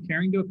cause more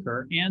caring to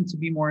occur and to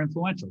be more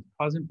influential,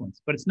 cause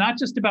influence. But it's not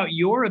just about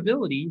your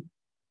ability.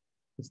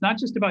 It's not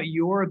just about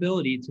your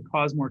ability to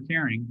cause more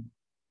caring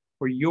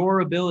or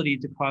your ability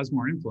to cause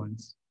more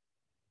influence.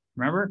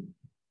 Remember,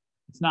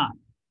 it's not.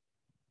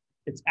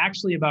 It's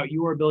actually about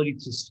your ability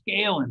to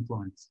scale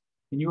influence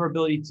and your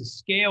ability to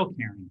scale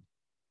caring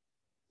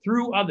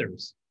through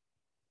others,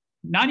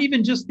 not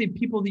even just the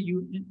people that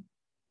you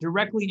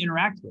directly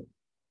interact with.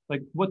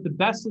 Like what the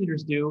best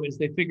leaders do is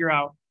they figure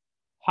out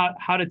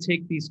how to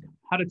take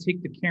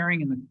the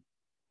caring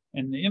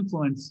and the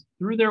influence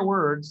through their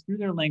words, through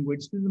their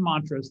language, through the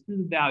mantras, through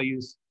the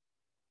values,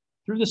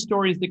 through the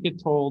stories that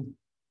get told,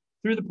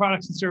 through the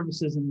products and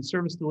services and the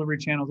service delivery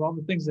channels, all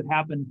the things that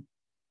happen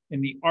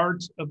in the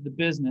art of the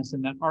business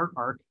and that art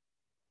arc,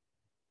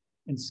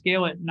 and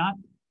scale it not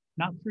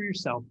through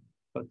yourself,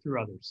 but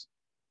through others,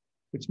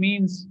 which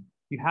means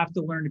you have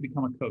to learn to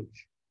become a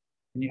coach,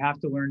 and you have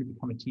to learn to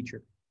become a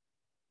teacher,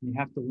 and you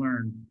have to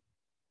learn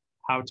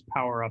how to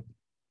power up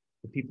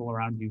the people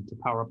around you, to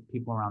power up the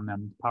people around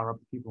them, to power up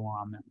the people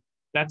around them.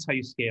 That's how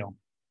you scale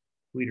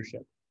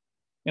leadership.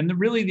 And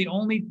the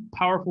only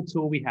powerful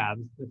tool we have,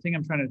 the thing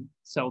I'm trying to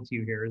sell to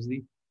you here is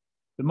the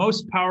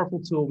most powerful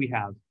tool we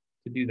have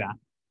to do that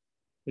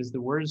is the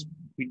words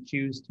we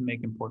choose to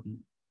make important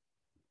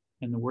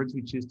and the words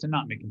we choose to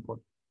not make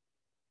important.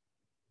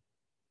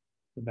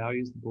 The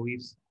values, the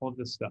beliefs, all of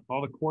this stuff,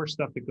 all the core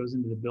stuff that goes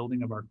into the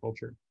building of our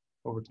culture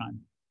over time.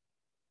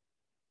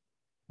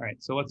 All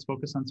right, so let's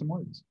focus on some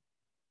words.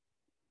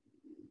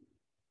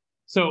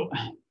 So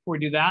before we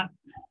do that,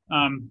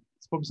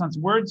 let's focus on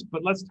some words,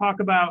 but let's talk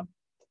about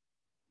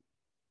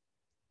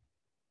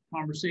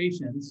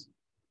conversations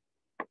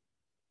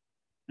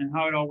and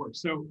how it all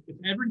works. So if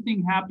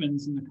everything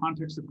happens in the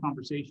context of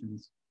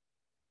conversations,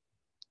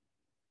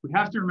 we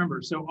have to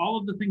remember, so all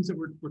of the things that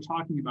we're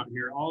talking about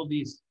here, all of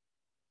these,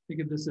 think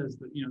of this as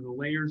the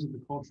layers of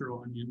the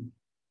cultural onion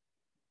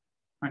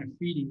kind of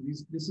feeding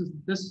these.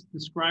 This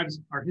describes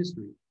our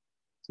history.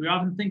 So we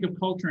often think of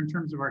culture in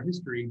terms of our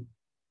history,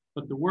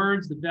 but the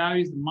words, the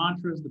values, the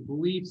mantras, the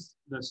beliefs,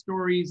 the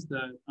stories,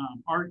 the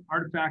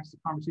artifacts, the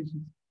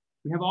conversations,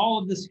 we have all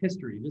of this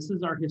history. This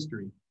is our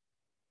history.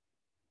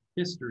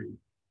 History.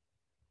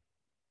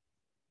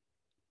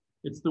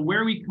 It's the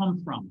where we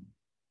come from.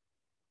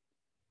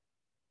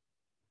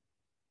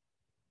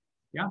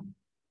 Yeah.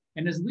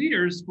 And as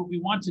leaders, what we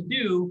want to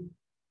do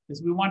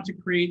is we want to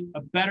create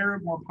a better,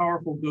 more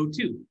powerful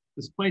go-to,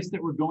 this place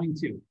that we're going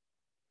to.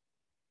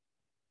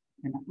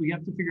 And we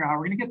have to figure out how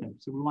we're going to get there.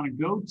 So we want to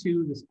go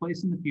to this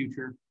place in the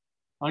future.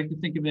 I like to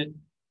think of it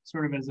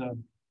sort of as a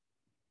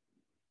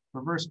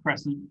reverse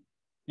crescent.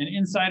 And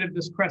inside of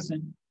this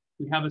crescent,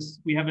 we have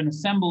an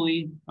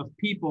assembly of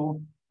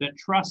people that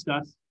trust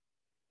us.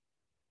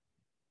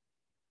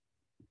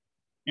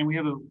 And we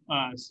have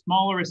a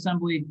smaller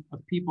assembly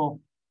of people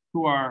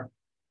who are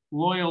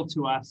loyal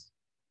to us.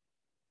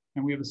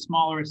 And we have a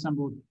smaller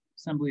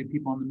assembly of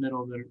people in the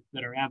middle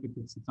that are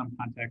advocates in some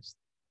context.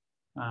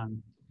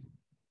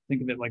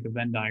 Think of it like a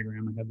Venn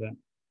diagram. I have that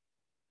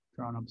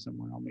drawn up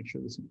somewhere. I'll make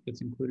sure this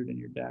gets included in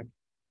your deck.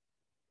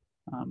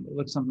 It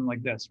looks something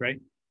like this, right?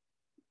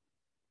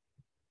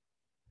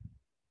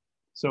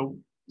 So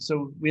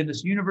we have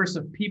this universe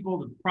of people,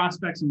 the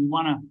prospects, and we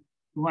want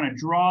to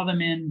draw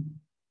them in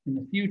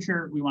the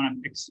future. We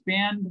want to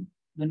expand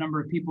the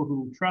number of people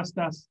who trust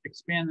us,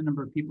 expand the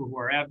number of people who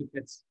are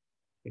advocates,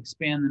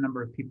 expand the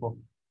number of people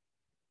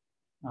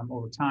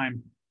over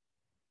time.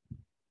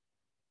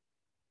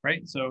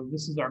 Right? So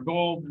this is our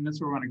goal, and that's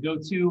where we want to go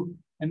to.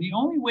 And the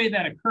only way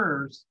that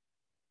occurs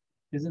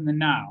is in the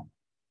now.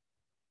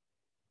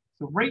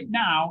 So right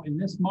now, in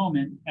this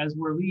moment, as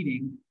we're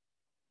leading,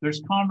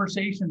 there's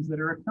conversations that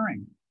are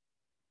occurring.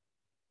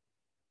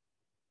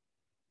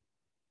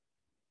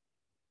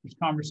 There's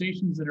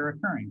conversations that are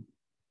occurring.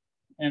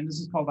 And this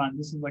is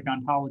like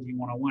ontology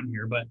 101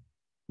 here, but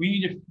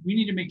we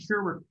need to make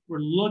sure we're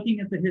looking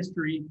at the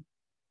history,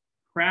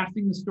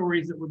 crafting the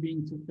stories that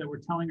we're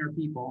telling our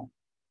people,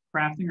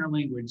 crafting our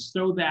language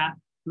so that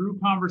through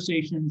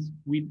conversations,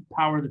 we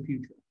power the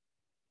future.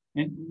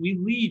 And we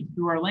lead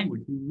through our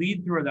language. We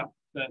lead through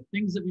the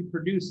things that we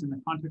produce in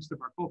the context of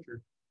our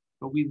culture,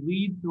 but we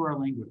lead through our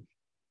language.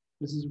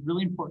 This is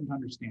really important to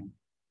understand.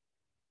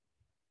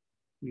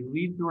 We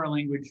lead through our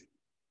language.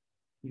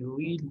 We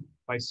lead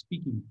by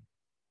speaking.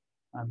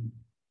 And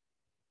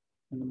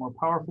the more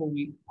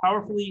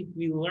powerfully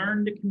we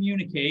learn to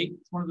communicate.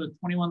 It's one of the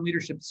 21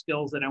 leadership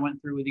skills that I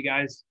went through with you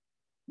guys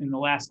in the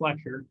last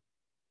lecture.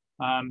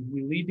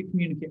 We lead to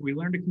communicate. We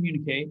learn to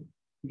communicate.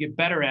 We get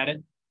better at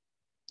it.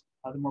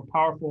 The more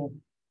powerful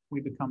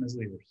we become as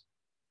leaders.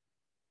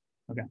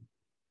 Okay.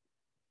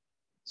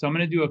 So I'm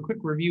going to do a quick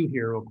review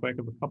here real quick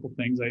of a couple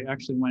things. I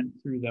actually went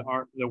through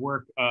the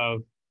work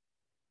of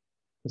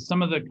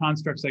some of the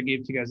constructs I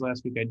gave to you guys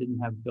last week. I didn't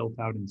have built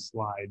out in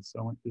slides. So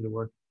I went through the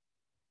work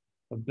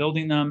of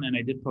building them, and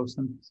I did post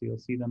them. So you'll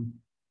see them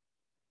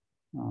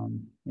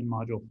in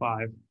module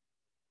 5.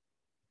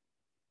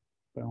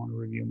 But I want to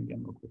review them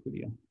again real quick with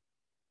you.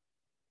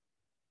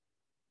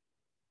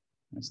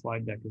 My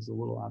slide deck is a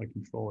little out of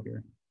control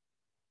here.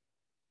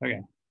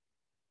 Okay,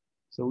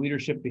 so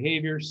leadership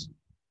behaviors.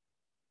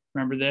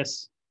 Remember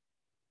this.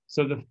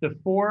 So the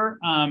four,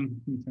 let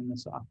me turn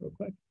this off real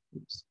quick.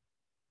 Oops.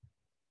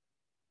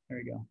 There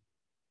we go.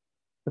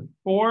 The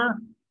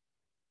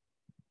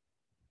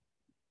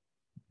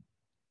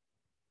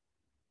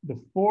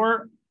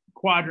four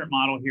quadrant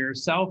model here,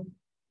 self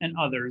and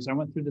others. I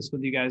went through this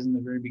with you guys in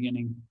the very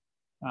beginning.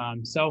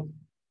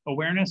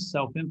 Self-awareness,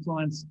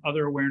 self-influence,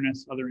 other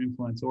awareness, other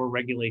influence, or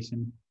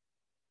regulation,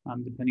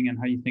 depending on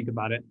how you think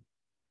about it.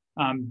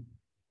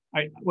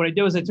 What I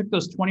did was I took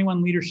those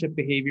 21 leadership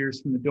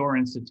behaviors from the Door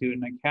Institute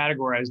and I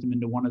categorized them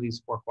into one of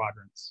these four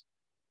quadrants.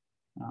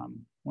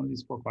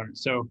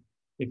 So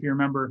if you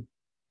remember,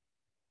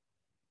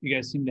 you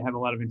guys seem to have a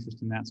lot of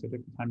interest in that, so I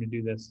took the time to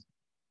do this.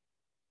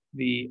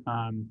 The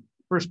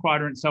first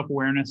quadrant,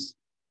 self-awareness,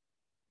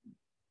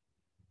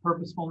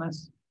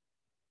 purposefulness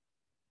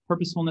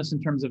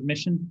in terms of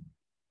mission,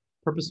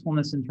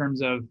 purposefulness in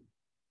terms of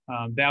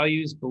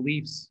values,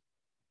 beliefs,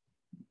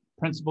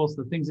 principles,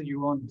 the things that you're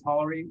willing to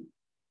tolerate.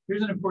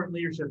 Here's an important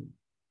leadership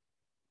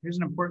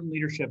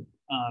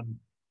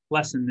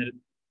lesson that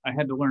I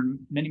had to learn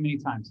many, many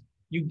times.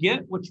 You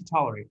get what you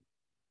tolerate.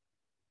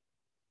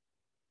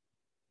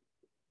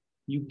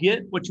 You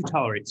get what you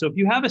tolerate. So if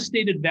you have a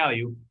stated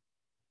value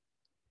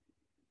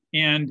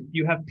and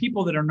you have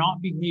people that are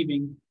not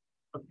behaving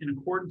in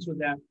accordance with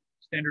that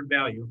standard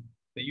value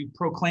that you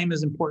proclaim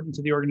is important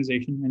to the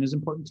organization and is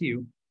important to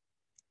you,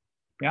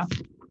 yeah?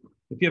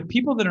 If you have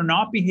people that are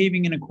not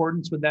behaving in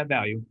accordance with that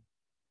value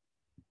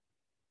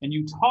and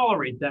you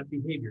tolerate that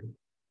behavior,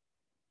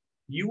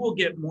 you will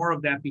get more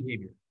of that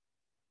behavior.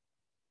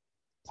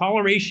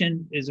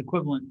 Toleration is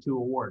equivalent to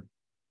award.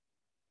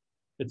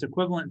 It's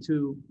equivalent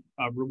to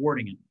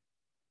rewarding it.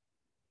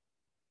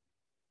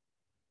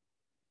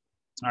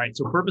 All right,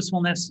 so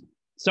purposefulness,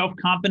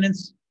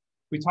 self-confidence.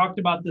 We talked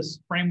about this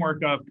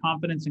framework of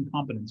confidence and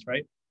competence,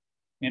 right?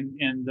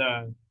 And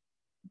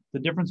the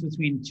difference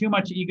between too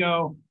much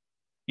ego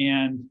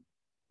and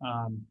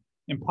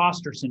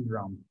imposter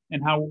syndrome,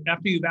 and how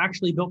after you've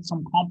actually built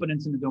some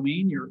competence in the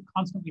domain, you're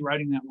constantly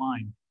riding that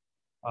line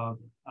of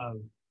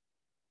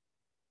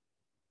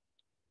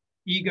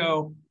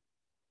ego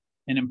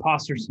and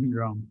imposter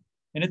syndrome.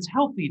 And it's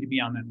healthy to be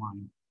on that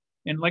line.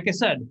 And like I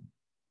said,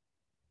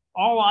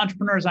 all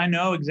entrepreneurs I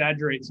know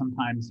exaggerate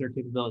sometimes their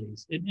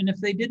capabilities. And if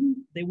they didn't,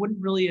 they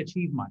wouldn't really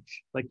achieve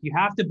much. Like, you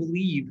have to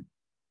believe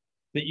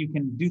that you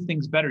can do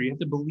things better. You have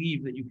to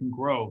believe that you can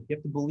grow. You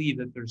have to believe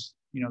that there's,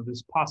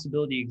 this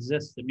possibility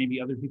exists that maybe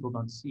other people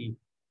don't see,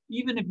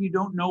 even if you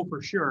don't know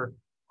for sure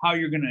how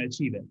you're going to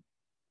achieve it.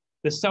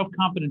 The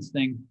self-confidence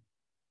thing,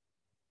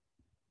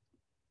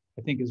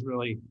 I think, is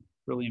really,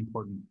 really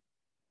important.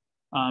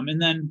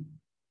 And then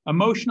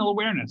emotional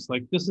awareness.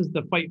 Like, this is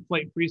the fight,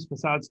 flight, freeze,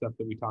 facade stuff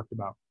that we talked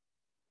about,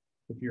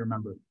 if you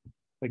remember.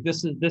 Like,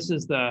 this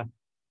is the,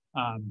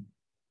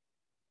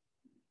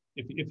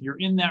 if you're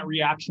in that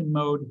reaction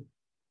mode,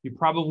 you're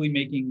probably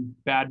making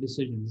bad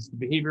decisions. The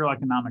behavioral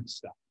economics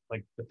stuff,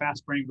 like the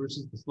fast brain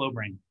versus the slow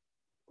brain.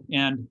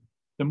 And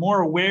the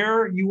more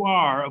aware you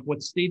are of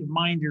what state of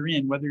mind you're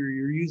in, whether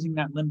you're using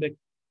that limbic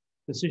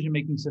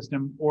decision-making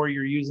system or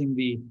you're using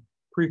the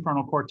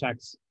prefrontal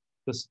cortex,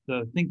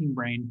 the thinking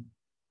brain,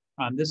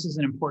 this is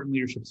an important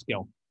leadership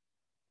skill.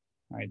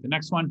 All right, the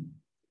next one,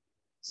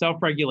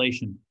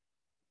 self-regulation.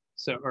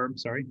 I'm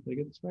sorry, did I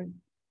get this right?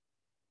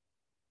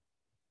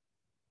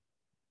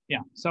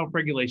 Yeah,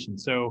 self-regulation.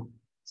 So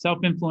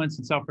self-influence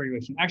and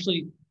self-regulation.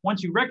 Actually,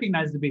 once you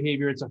recognize the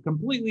behavior, it's a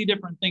completely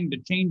different thing to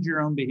change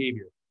your own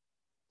behavior.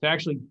 To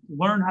actually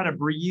learn how to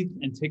breathe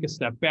and take a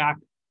step back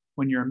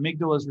when your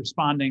amygdala is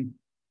responding,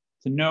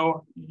 to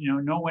know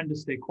when to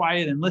stay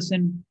quiet and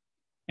listen,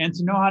 and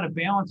to know how to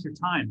balance your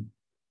time.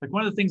 Like,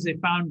 one of the things they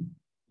found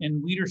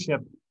in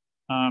leadership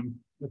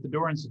at the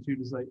Door Institute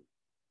is, like,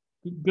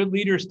 good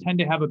leaders tend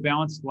to have a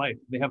balanced life.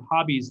 They have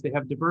hobbies. They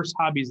have diverse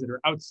hobbies that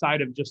are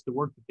outside of just the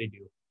work that they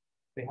do.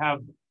 They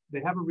have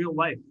a real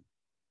life,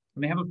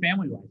 and they have a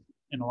family life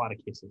in a lot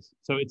of cases.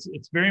 So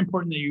it's very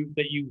important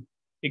that you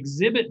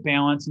exhibit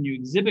balance and you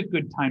exhibit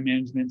good time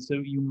management. So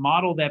you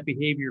model that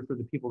behavior for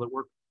the people that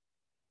work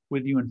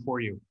with you and for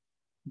you,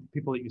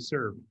 people that you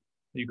serve,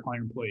 that you call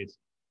your employees.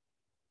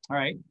 All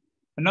right.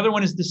 Another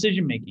one is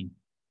decision making.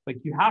 Like,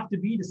 you have to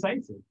be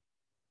decisive.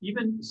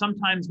 Even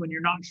sometimes when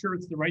you're not sure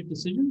it's the right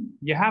decision,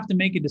 you have to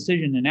make a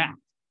decision and act.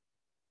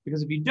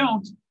 Because if you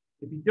don't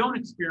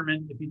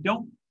experiment, if you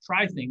don't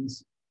try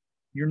things,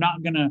 you're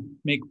not going to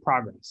make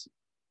progress.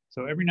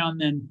 So every now and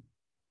then,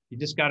 you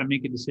just got to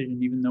make a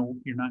decision, even though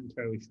you're not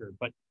entirely sure.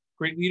 But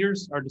great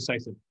leaders are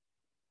decisive.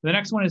 The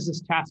next one is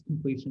this task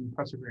completion,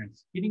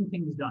 perseverance, getting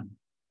things done.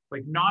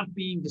 Like, not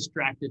being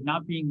distracted,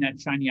 not being that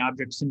shiny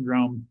object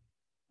syndrome,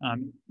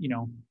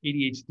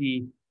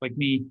 ADHD, like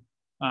me,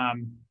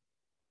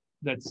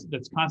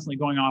 that's constantly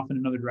going off in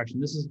another direction.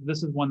 This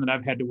is one that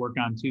I've had to work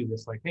on too.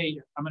 This, like, hey,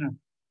 I'm going to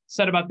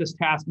set about this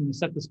task. I'm going to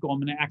set this goal. I'm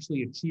going to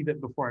actually achieve it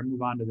before I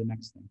move on to the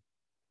next thing.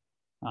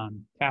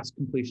 Task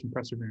completion,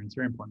 perseverance,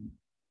 very important.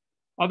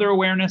 Other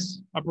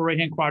awareness, upper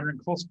right-hand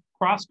quadrant,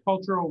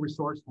 cross-cultural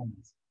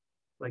resourcefulness.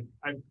 Like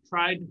I've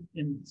tried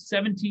in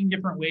 17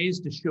 different ways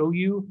to show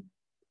you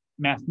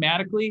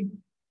mathematically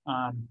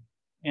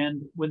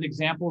and with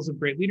examples of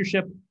great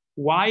leadership,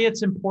 why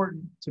it's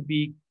important to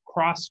be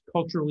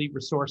cross-culturally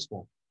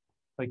resourceful.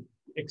 Like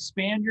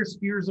expand your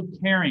spheres of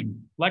caring.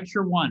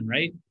 Lecture 1,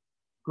 right?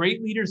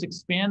 Great leaders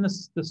expand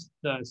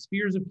the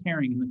spheres of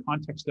caring in the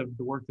context of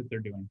the work that they're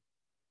doing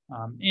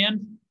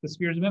and the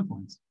spheres of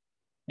influence.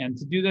 And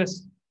to do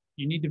this,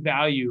 you need to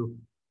value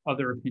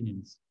other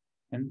opinions.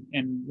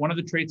 And one of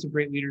the traits of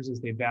great leaders is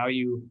they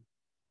value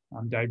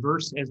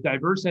diverse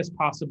as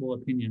possible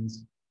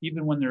opinions,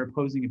 even when they're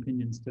opposing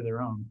opinions to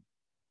their own.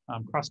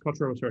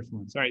 Cross-cultural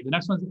resourcefulness. All right, the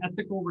next one is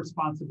ethical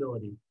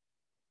responsibility.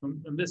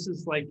 And this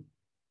is like,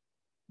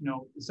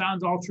 it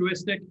sounds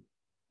altruistic,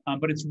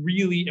 but it's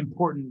really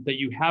important that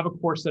you have a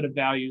core set of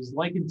values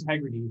like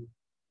integrity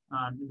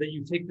that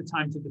you take the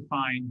time to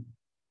define,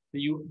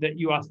 that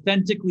you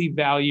authentically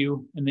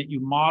value, and that you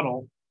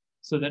model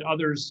so that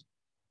others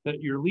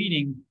that you're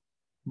leading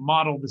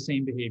model the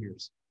same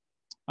behaviors.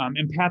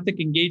 Empathic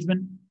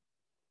engagement.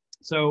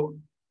 So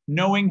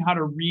knowing how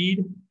to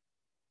read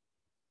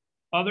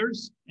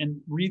others and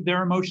read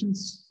their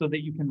emotions so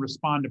that you can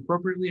respond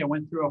appropriately. I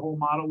went through a whole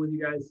model with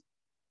you guys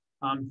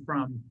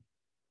from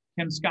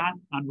Kim Scott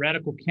on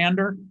radical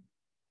candor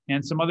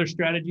and some other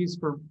strategies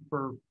for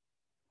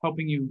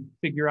helping you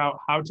figure out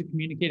how to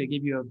communicate. I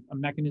gave you a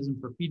mechanism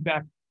for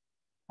feedback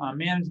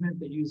management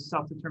that uses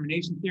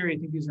self-determination theory. I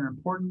think these are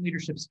important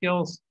leadership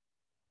skills.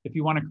 If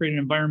you want to create an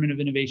environment of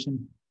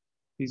innovation,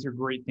 these are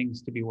great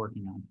things to be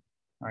working on.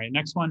 All right,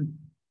 next one,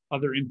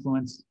 other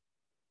influence.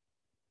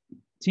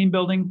 Team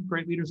building.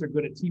 Great leaders are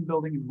good at team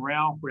building and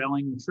morale,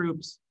 rallying the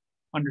troops,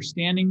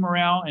 understanding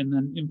morale, and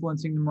then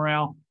influencing the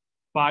morale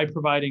by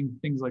providing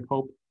things like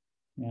hope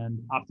and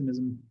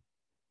optimism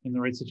in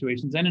the right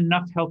situations, and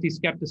enough healthy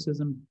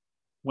skepticism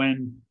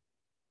when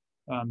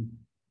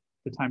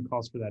the time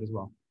calls for that as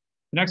well.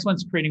 The next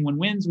one's creating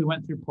win-wins. We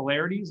went through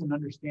polarities and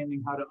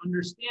understanding how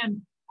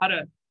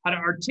to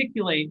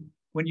articulate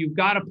when you've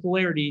got a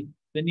polarity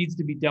that needs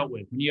to be dealt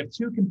with. When you have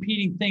two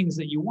competing things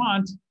that you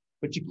want,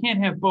 but you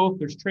can't have both,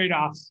 there's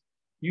trade-offs.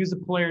 Use a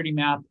polarity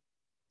map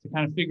to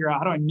kind of figure out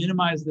how do I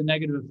minimize the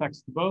negative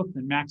effects to both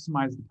and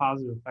maximize the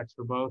positive effects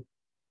for both.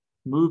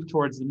 Move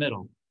towards the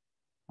middle.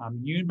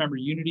 Remember,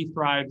 unity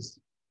thrives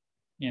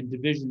and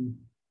division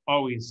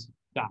always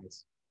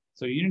dies.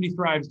 So unity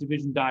thrives,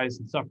 division dies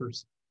and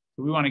suffers.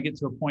 So we want to get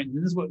to a point, and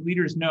this is what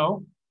leaders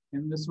know,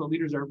 and this is what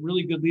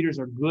really good leaders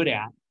are good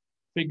at,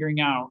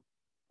 figuring out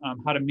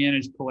how to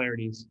manage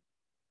polarities.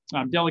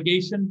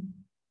 Delegation,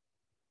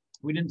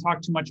 we didn't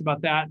talk too much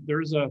about that.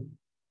 There's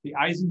the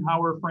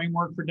Eisenhower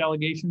framework for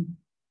delegation.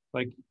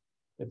 Like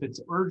if it's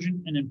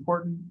urgent and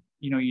important,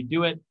 you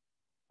do it.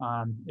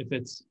 If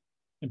it's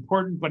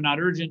important but not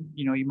urgent,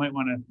 you might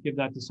want to give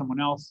that to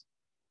someone else.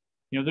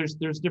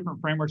 There's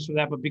different frameworks for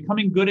that, but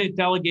becoming good at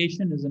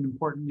delegation is an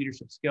important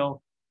leadership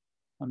skill.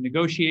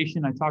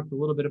 Negotiation, I talked a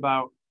little bit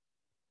about.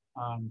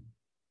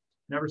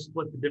 Never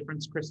Split the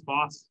Difference, Chris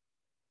Voss,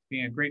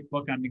 being a great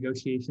book on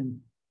negotiation.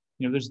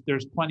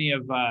 There's plenty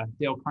of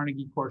Dale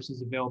Carnegie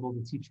courses available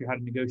to teach you how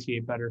to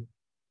negotiate better.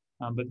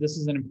 But this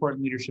is an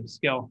important leadership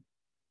skill.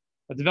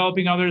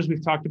 Developing others,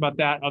 we've talked about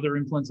that. Other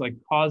influence, like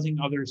causing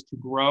others to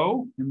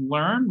grow and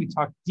learn. We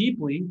talked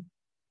deeply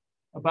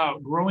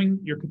about growing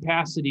your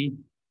capacity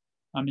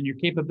and your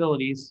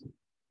capabilities.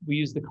 We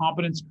use the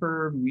competence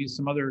curve, and we use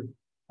some other,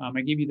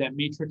 I gave you that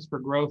matrix for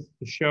growth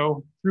to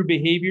show through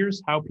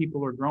behaviors how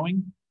people are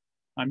growing.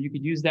 You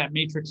could use that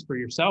matrix for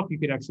yourself. You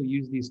could actually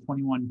use these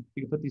 21,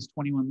 you could put these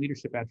 21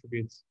 leadership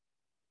attributes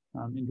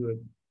into a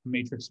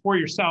matrix for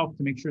yourself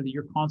to make sure that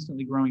you're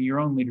constantly growing your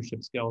own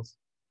leadership skills.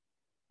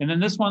 And then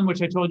this one,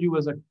 which I told you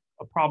was a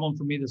problem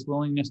for me, this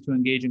willingness to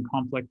engage in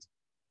conflict.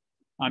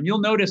 You'll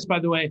notice, by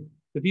the way,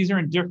 that these are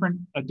in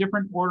a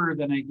different order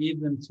than I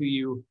gave them to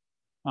you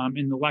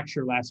in the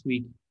lecture last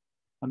week.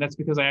 That's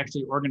because I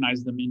actually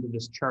organized them into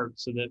this chart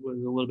so that it was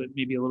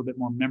maybe a little bit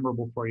more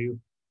memorable for you,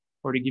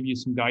 or to give you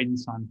some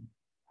guidance on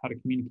how to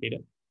communicate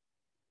it.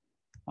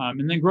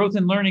 And then growth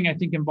and learning, I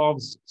think,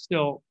 involves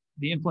still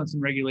the influence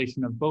and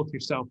regulation of both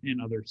yourself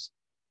and others.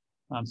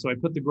 So I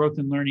put the growth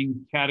and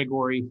learning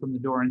category from the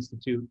Door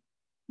Institute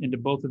into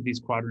both of these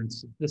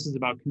quadrants. This is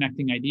about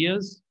connecting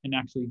ideas and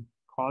actually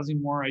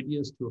causing more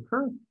ideas to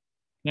occur,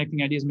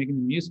 connecting ideas, making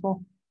them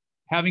useful,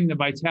 having the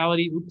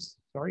vitality,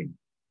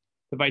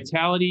 the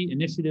vitality,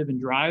 initiative, and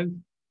drive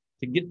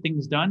to get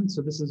things done.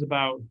 So this is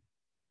about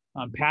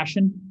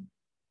passion,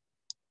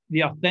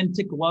 the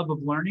authentic love of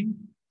learning.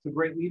 So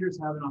great leaders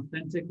have an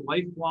authentic,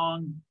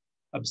 lifelong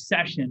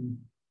obsession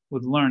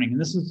with learning. And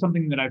this is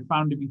something that I've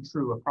found to be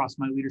true across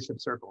my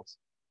leadership circles.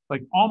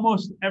 Like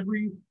almost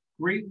every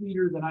great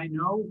leader that I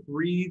know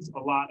reads a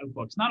lot of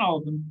books. Not all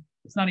of them.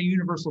 It's not a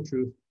universal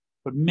truth,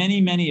 but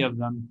many, many of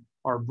them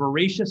are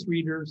voracious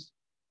readers.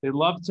 They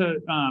love to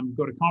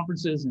go to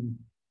conferences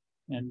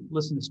and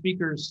listen to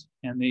speakers.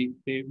 And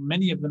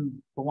many of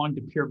them belong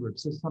to peer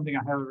groups. This is something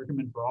I highly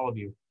recommend for all of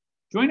you.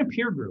 Join a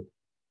peer group.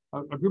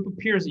 a group of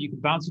peers that you can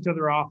bounce each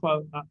other off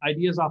of,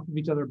 ideas off of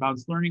each other,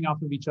 bounce learning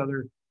off of each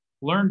other,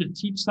 learn to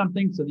teach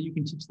something so that you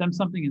can teach them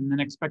something and then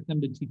expect them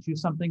to teach you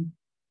something.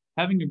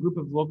 Having a group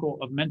of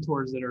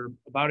mentors that are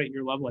about at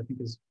your level, I think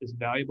is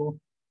valuable.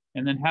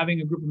 And then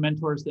having a group of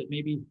mentors that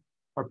maybe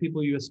are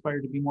people you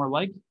aspire to be more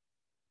like,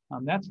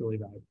 that's really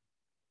valuable.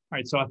 All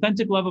right, so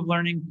authentic love of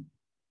learning.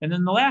 And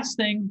then the last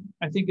thing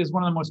I think is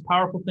one of the most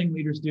powerful things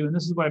leaders do, and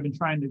this is what I've been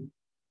trying to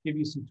give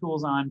you some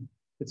tools on,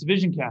 it's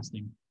vision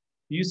casting.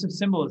 The use of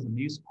symbolism,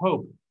 the use of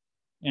hope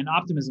and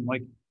optimism,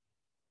 like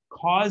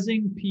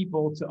causing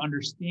people to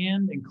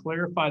understand and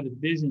clarify the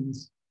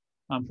visions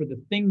for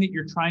the thing that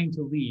you're trying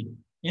to lead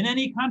in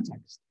any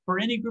context, for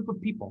any group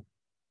of people.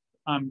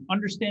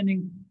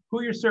 Understanding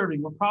who you're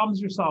serving, what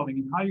problems you're solving,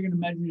 and how you're going to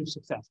measure your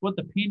success, what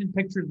the painted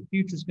picture of the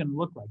future is going to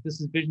look like.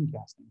 This is vision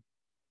casting.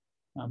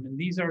 And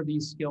these are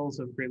these skills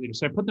of great leaders.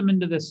 So I put them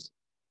into this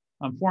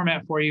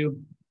format for you,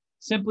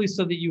 simply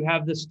so that you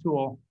have this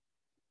tool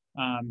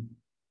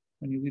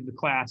when you leave the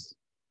class to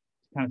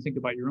kind of think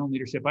about your own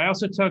leadership. I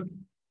also took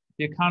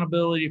the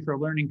accountability for a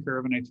learning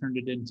curve and I turned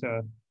it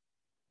into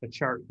a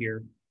chart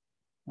here.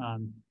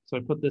 So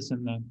I put this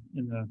in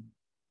the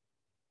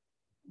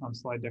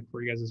slide deck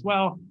for you guys as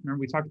well. Remember,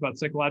 we talked about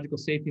psychological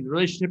safety, the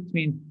relationship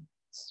between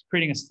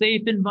creating a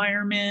safe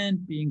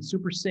environment, being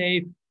super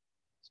safe.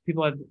 So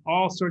people have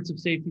all sorts of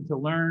safety to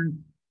learn,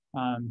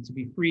 to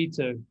be free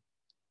to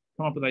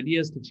come up with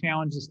ideas, to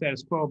challenge the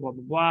status quo, blah,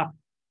 blah,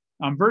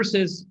 blah,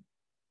 versus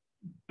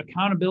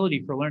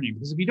accountability for learning.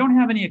 Because if you don't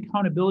have any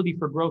accountability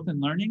for growth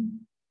and learning,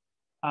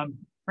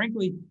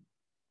 frankly,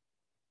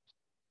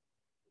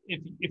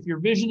 if your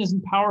vision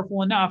isn't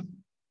powerful enough,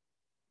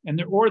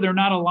 or they're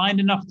not aligned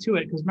enough to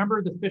it, because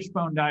remember the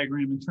fishbone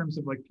diagram in terms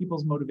of like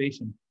people's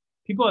motivation.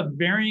 People have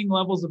varying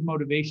levels of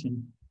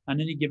motivation on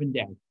any given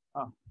day.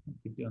 Oh, I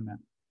keep doing that.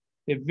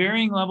 They have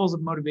varying levels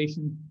of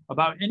motivation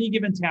about any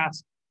given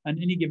task on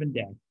any given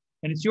day.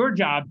 And it's your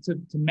job to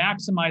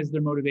maximize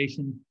their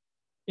motivation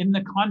in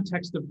the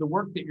context of the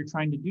work that you're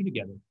trying to do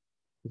together.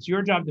 It's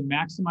your job to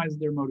maximize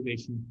their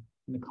motivation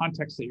in the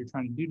context that you're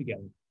trying to do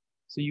together.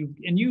 So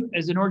you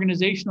as an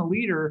organizational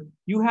leader,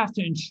 you have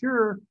to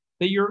ensure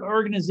that your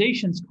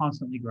organization's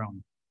constantly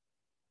growing.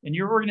 And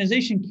your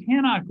organization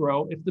cannot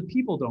grow if the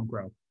people don't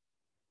grow.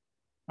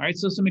 All right,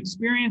 so some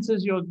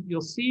experiences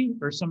you'll see,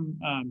 or some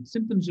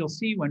symptoms you'll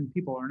see when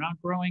people are not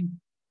growing,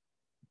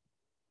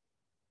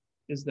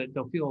 is that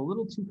they'll feel a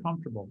little too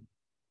comfortable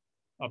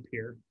up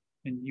here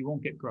and you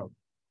won't get growth.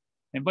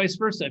 And vice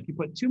versa, if you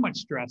put too much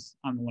stress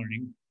on the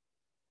learning,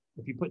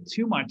 if you put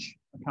too much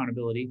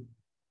accountability,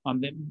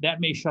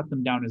 that may shut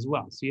them down as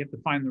well. So you have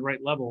to find the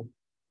right level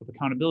of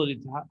accountability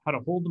to how to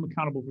hold them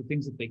accountable for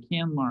things that they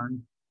can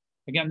learn.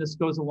 Again, this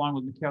goes along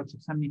with Mikhail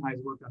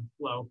Csikszentmihalyi's work on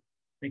flow,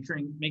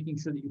 making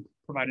sure that you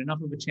provide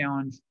enough of a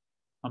challenge,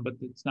 but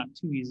it's not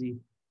too easy,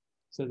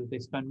 so that they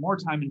spend more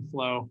time in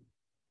flow,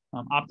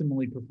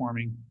 optimally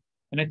performing.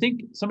 And I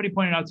think somebody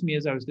pointed out to me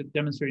as I was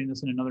demonstrating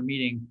this in another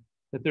meeting,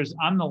 that there's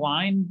on the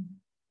line,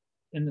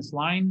 in this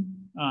line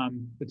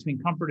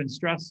between comfort and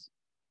stress,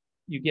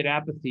 you get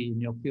apathy,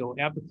 and you'll feel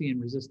apathy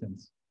and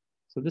resistance.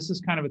 So this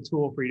is kind of a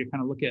tool for you to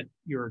kind of look at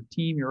your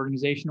team, your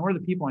organization, or the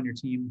people on your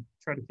team,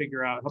 help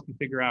you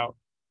figure out,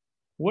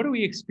 what are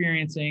we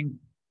experiencing?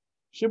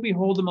 Should we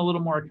hold them a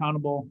little more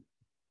accountable?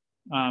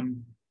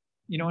 In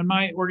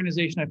my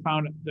organization, I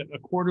found that a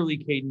quarterly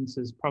cadence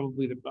is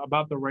probably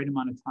about the right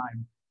amount of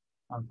time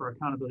for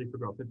accountability for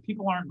growth. If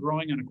people aren't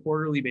growing on a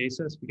quarterly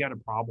basis, we got a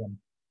problem.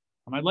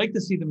 I'd like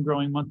to see them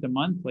growing month to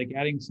month, like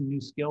adding some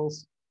new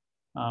skills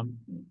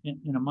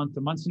in a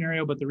month-to-month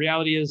scenario. But the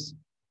reality is,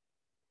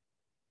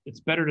 it's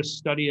better to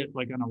study it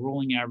like on a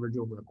rolling average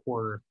over a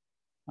quarter.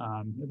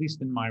 At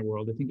least in my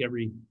world, I think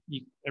every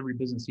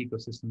business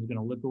ecosystem is going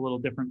to look a little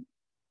different,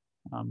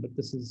 but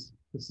this is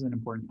an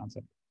important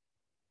concept.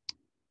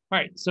 All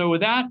right, so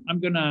with that, I'm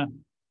gonna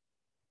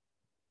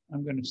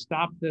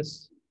stop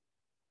this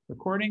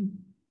recording,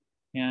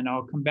 and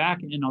I'll come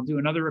back and I'll do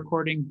another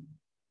recording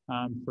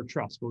for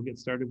trust. We'll get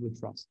started with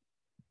trust.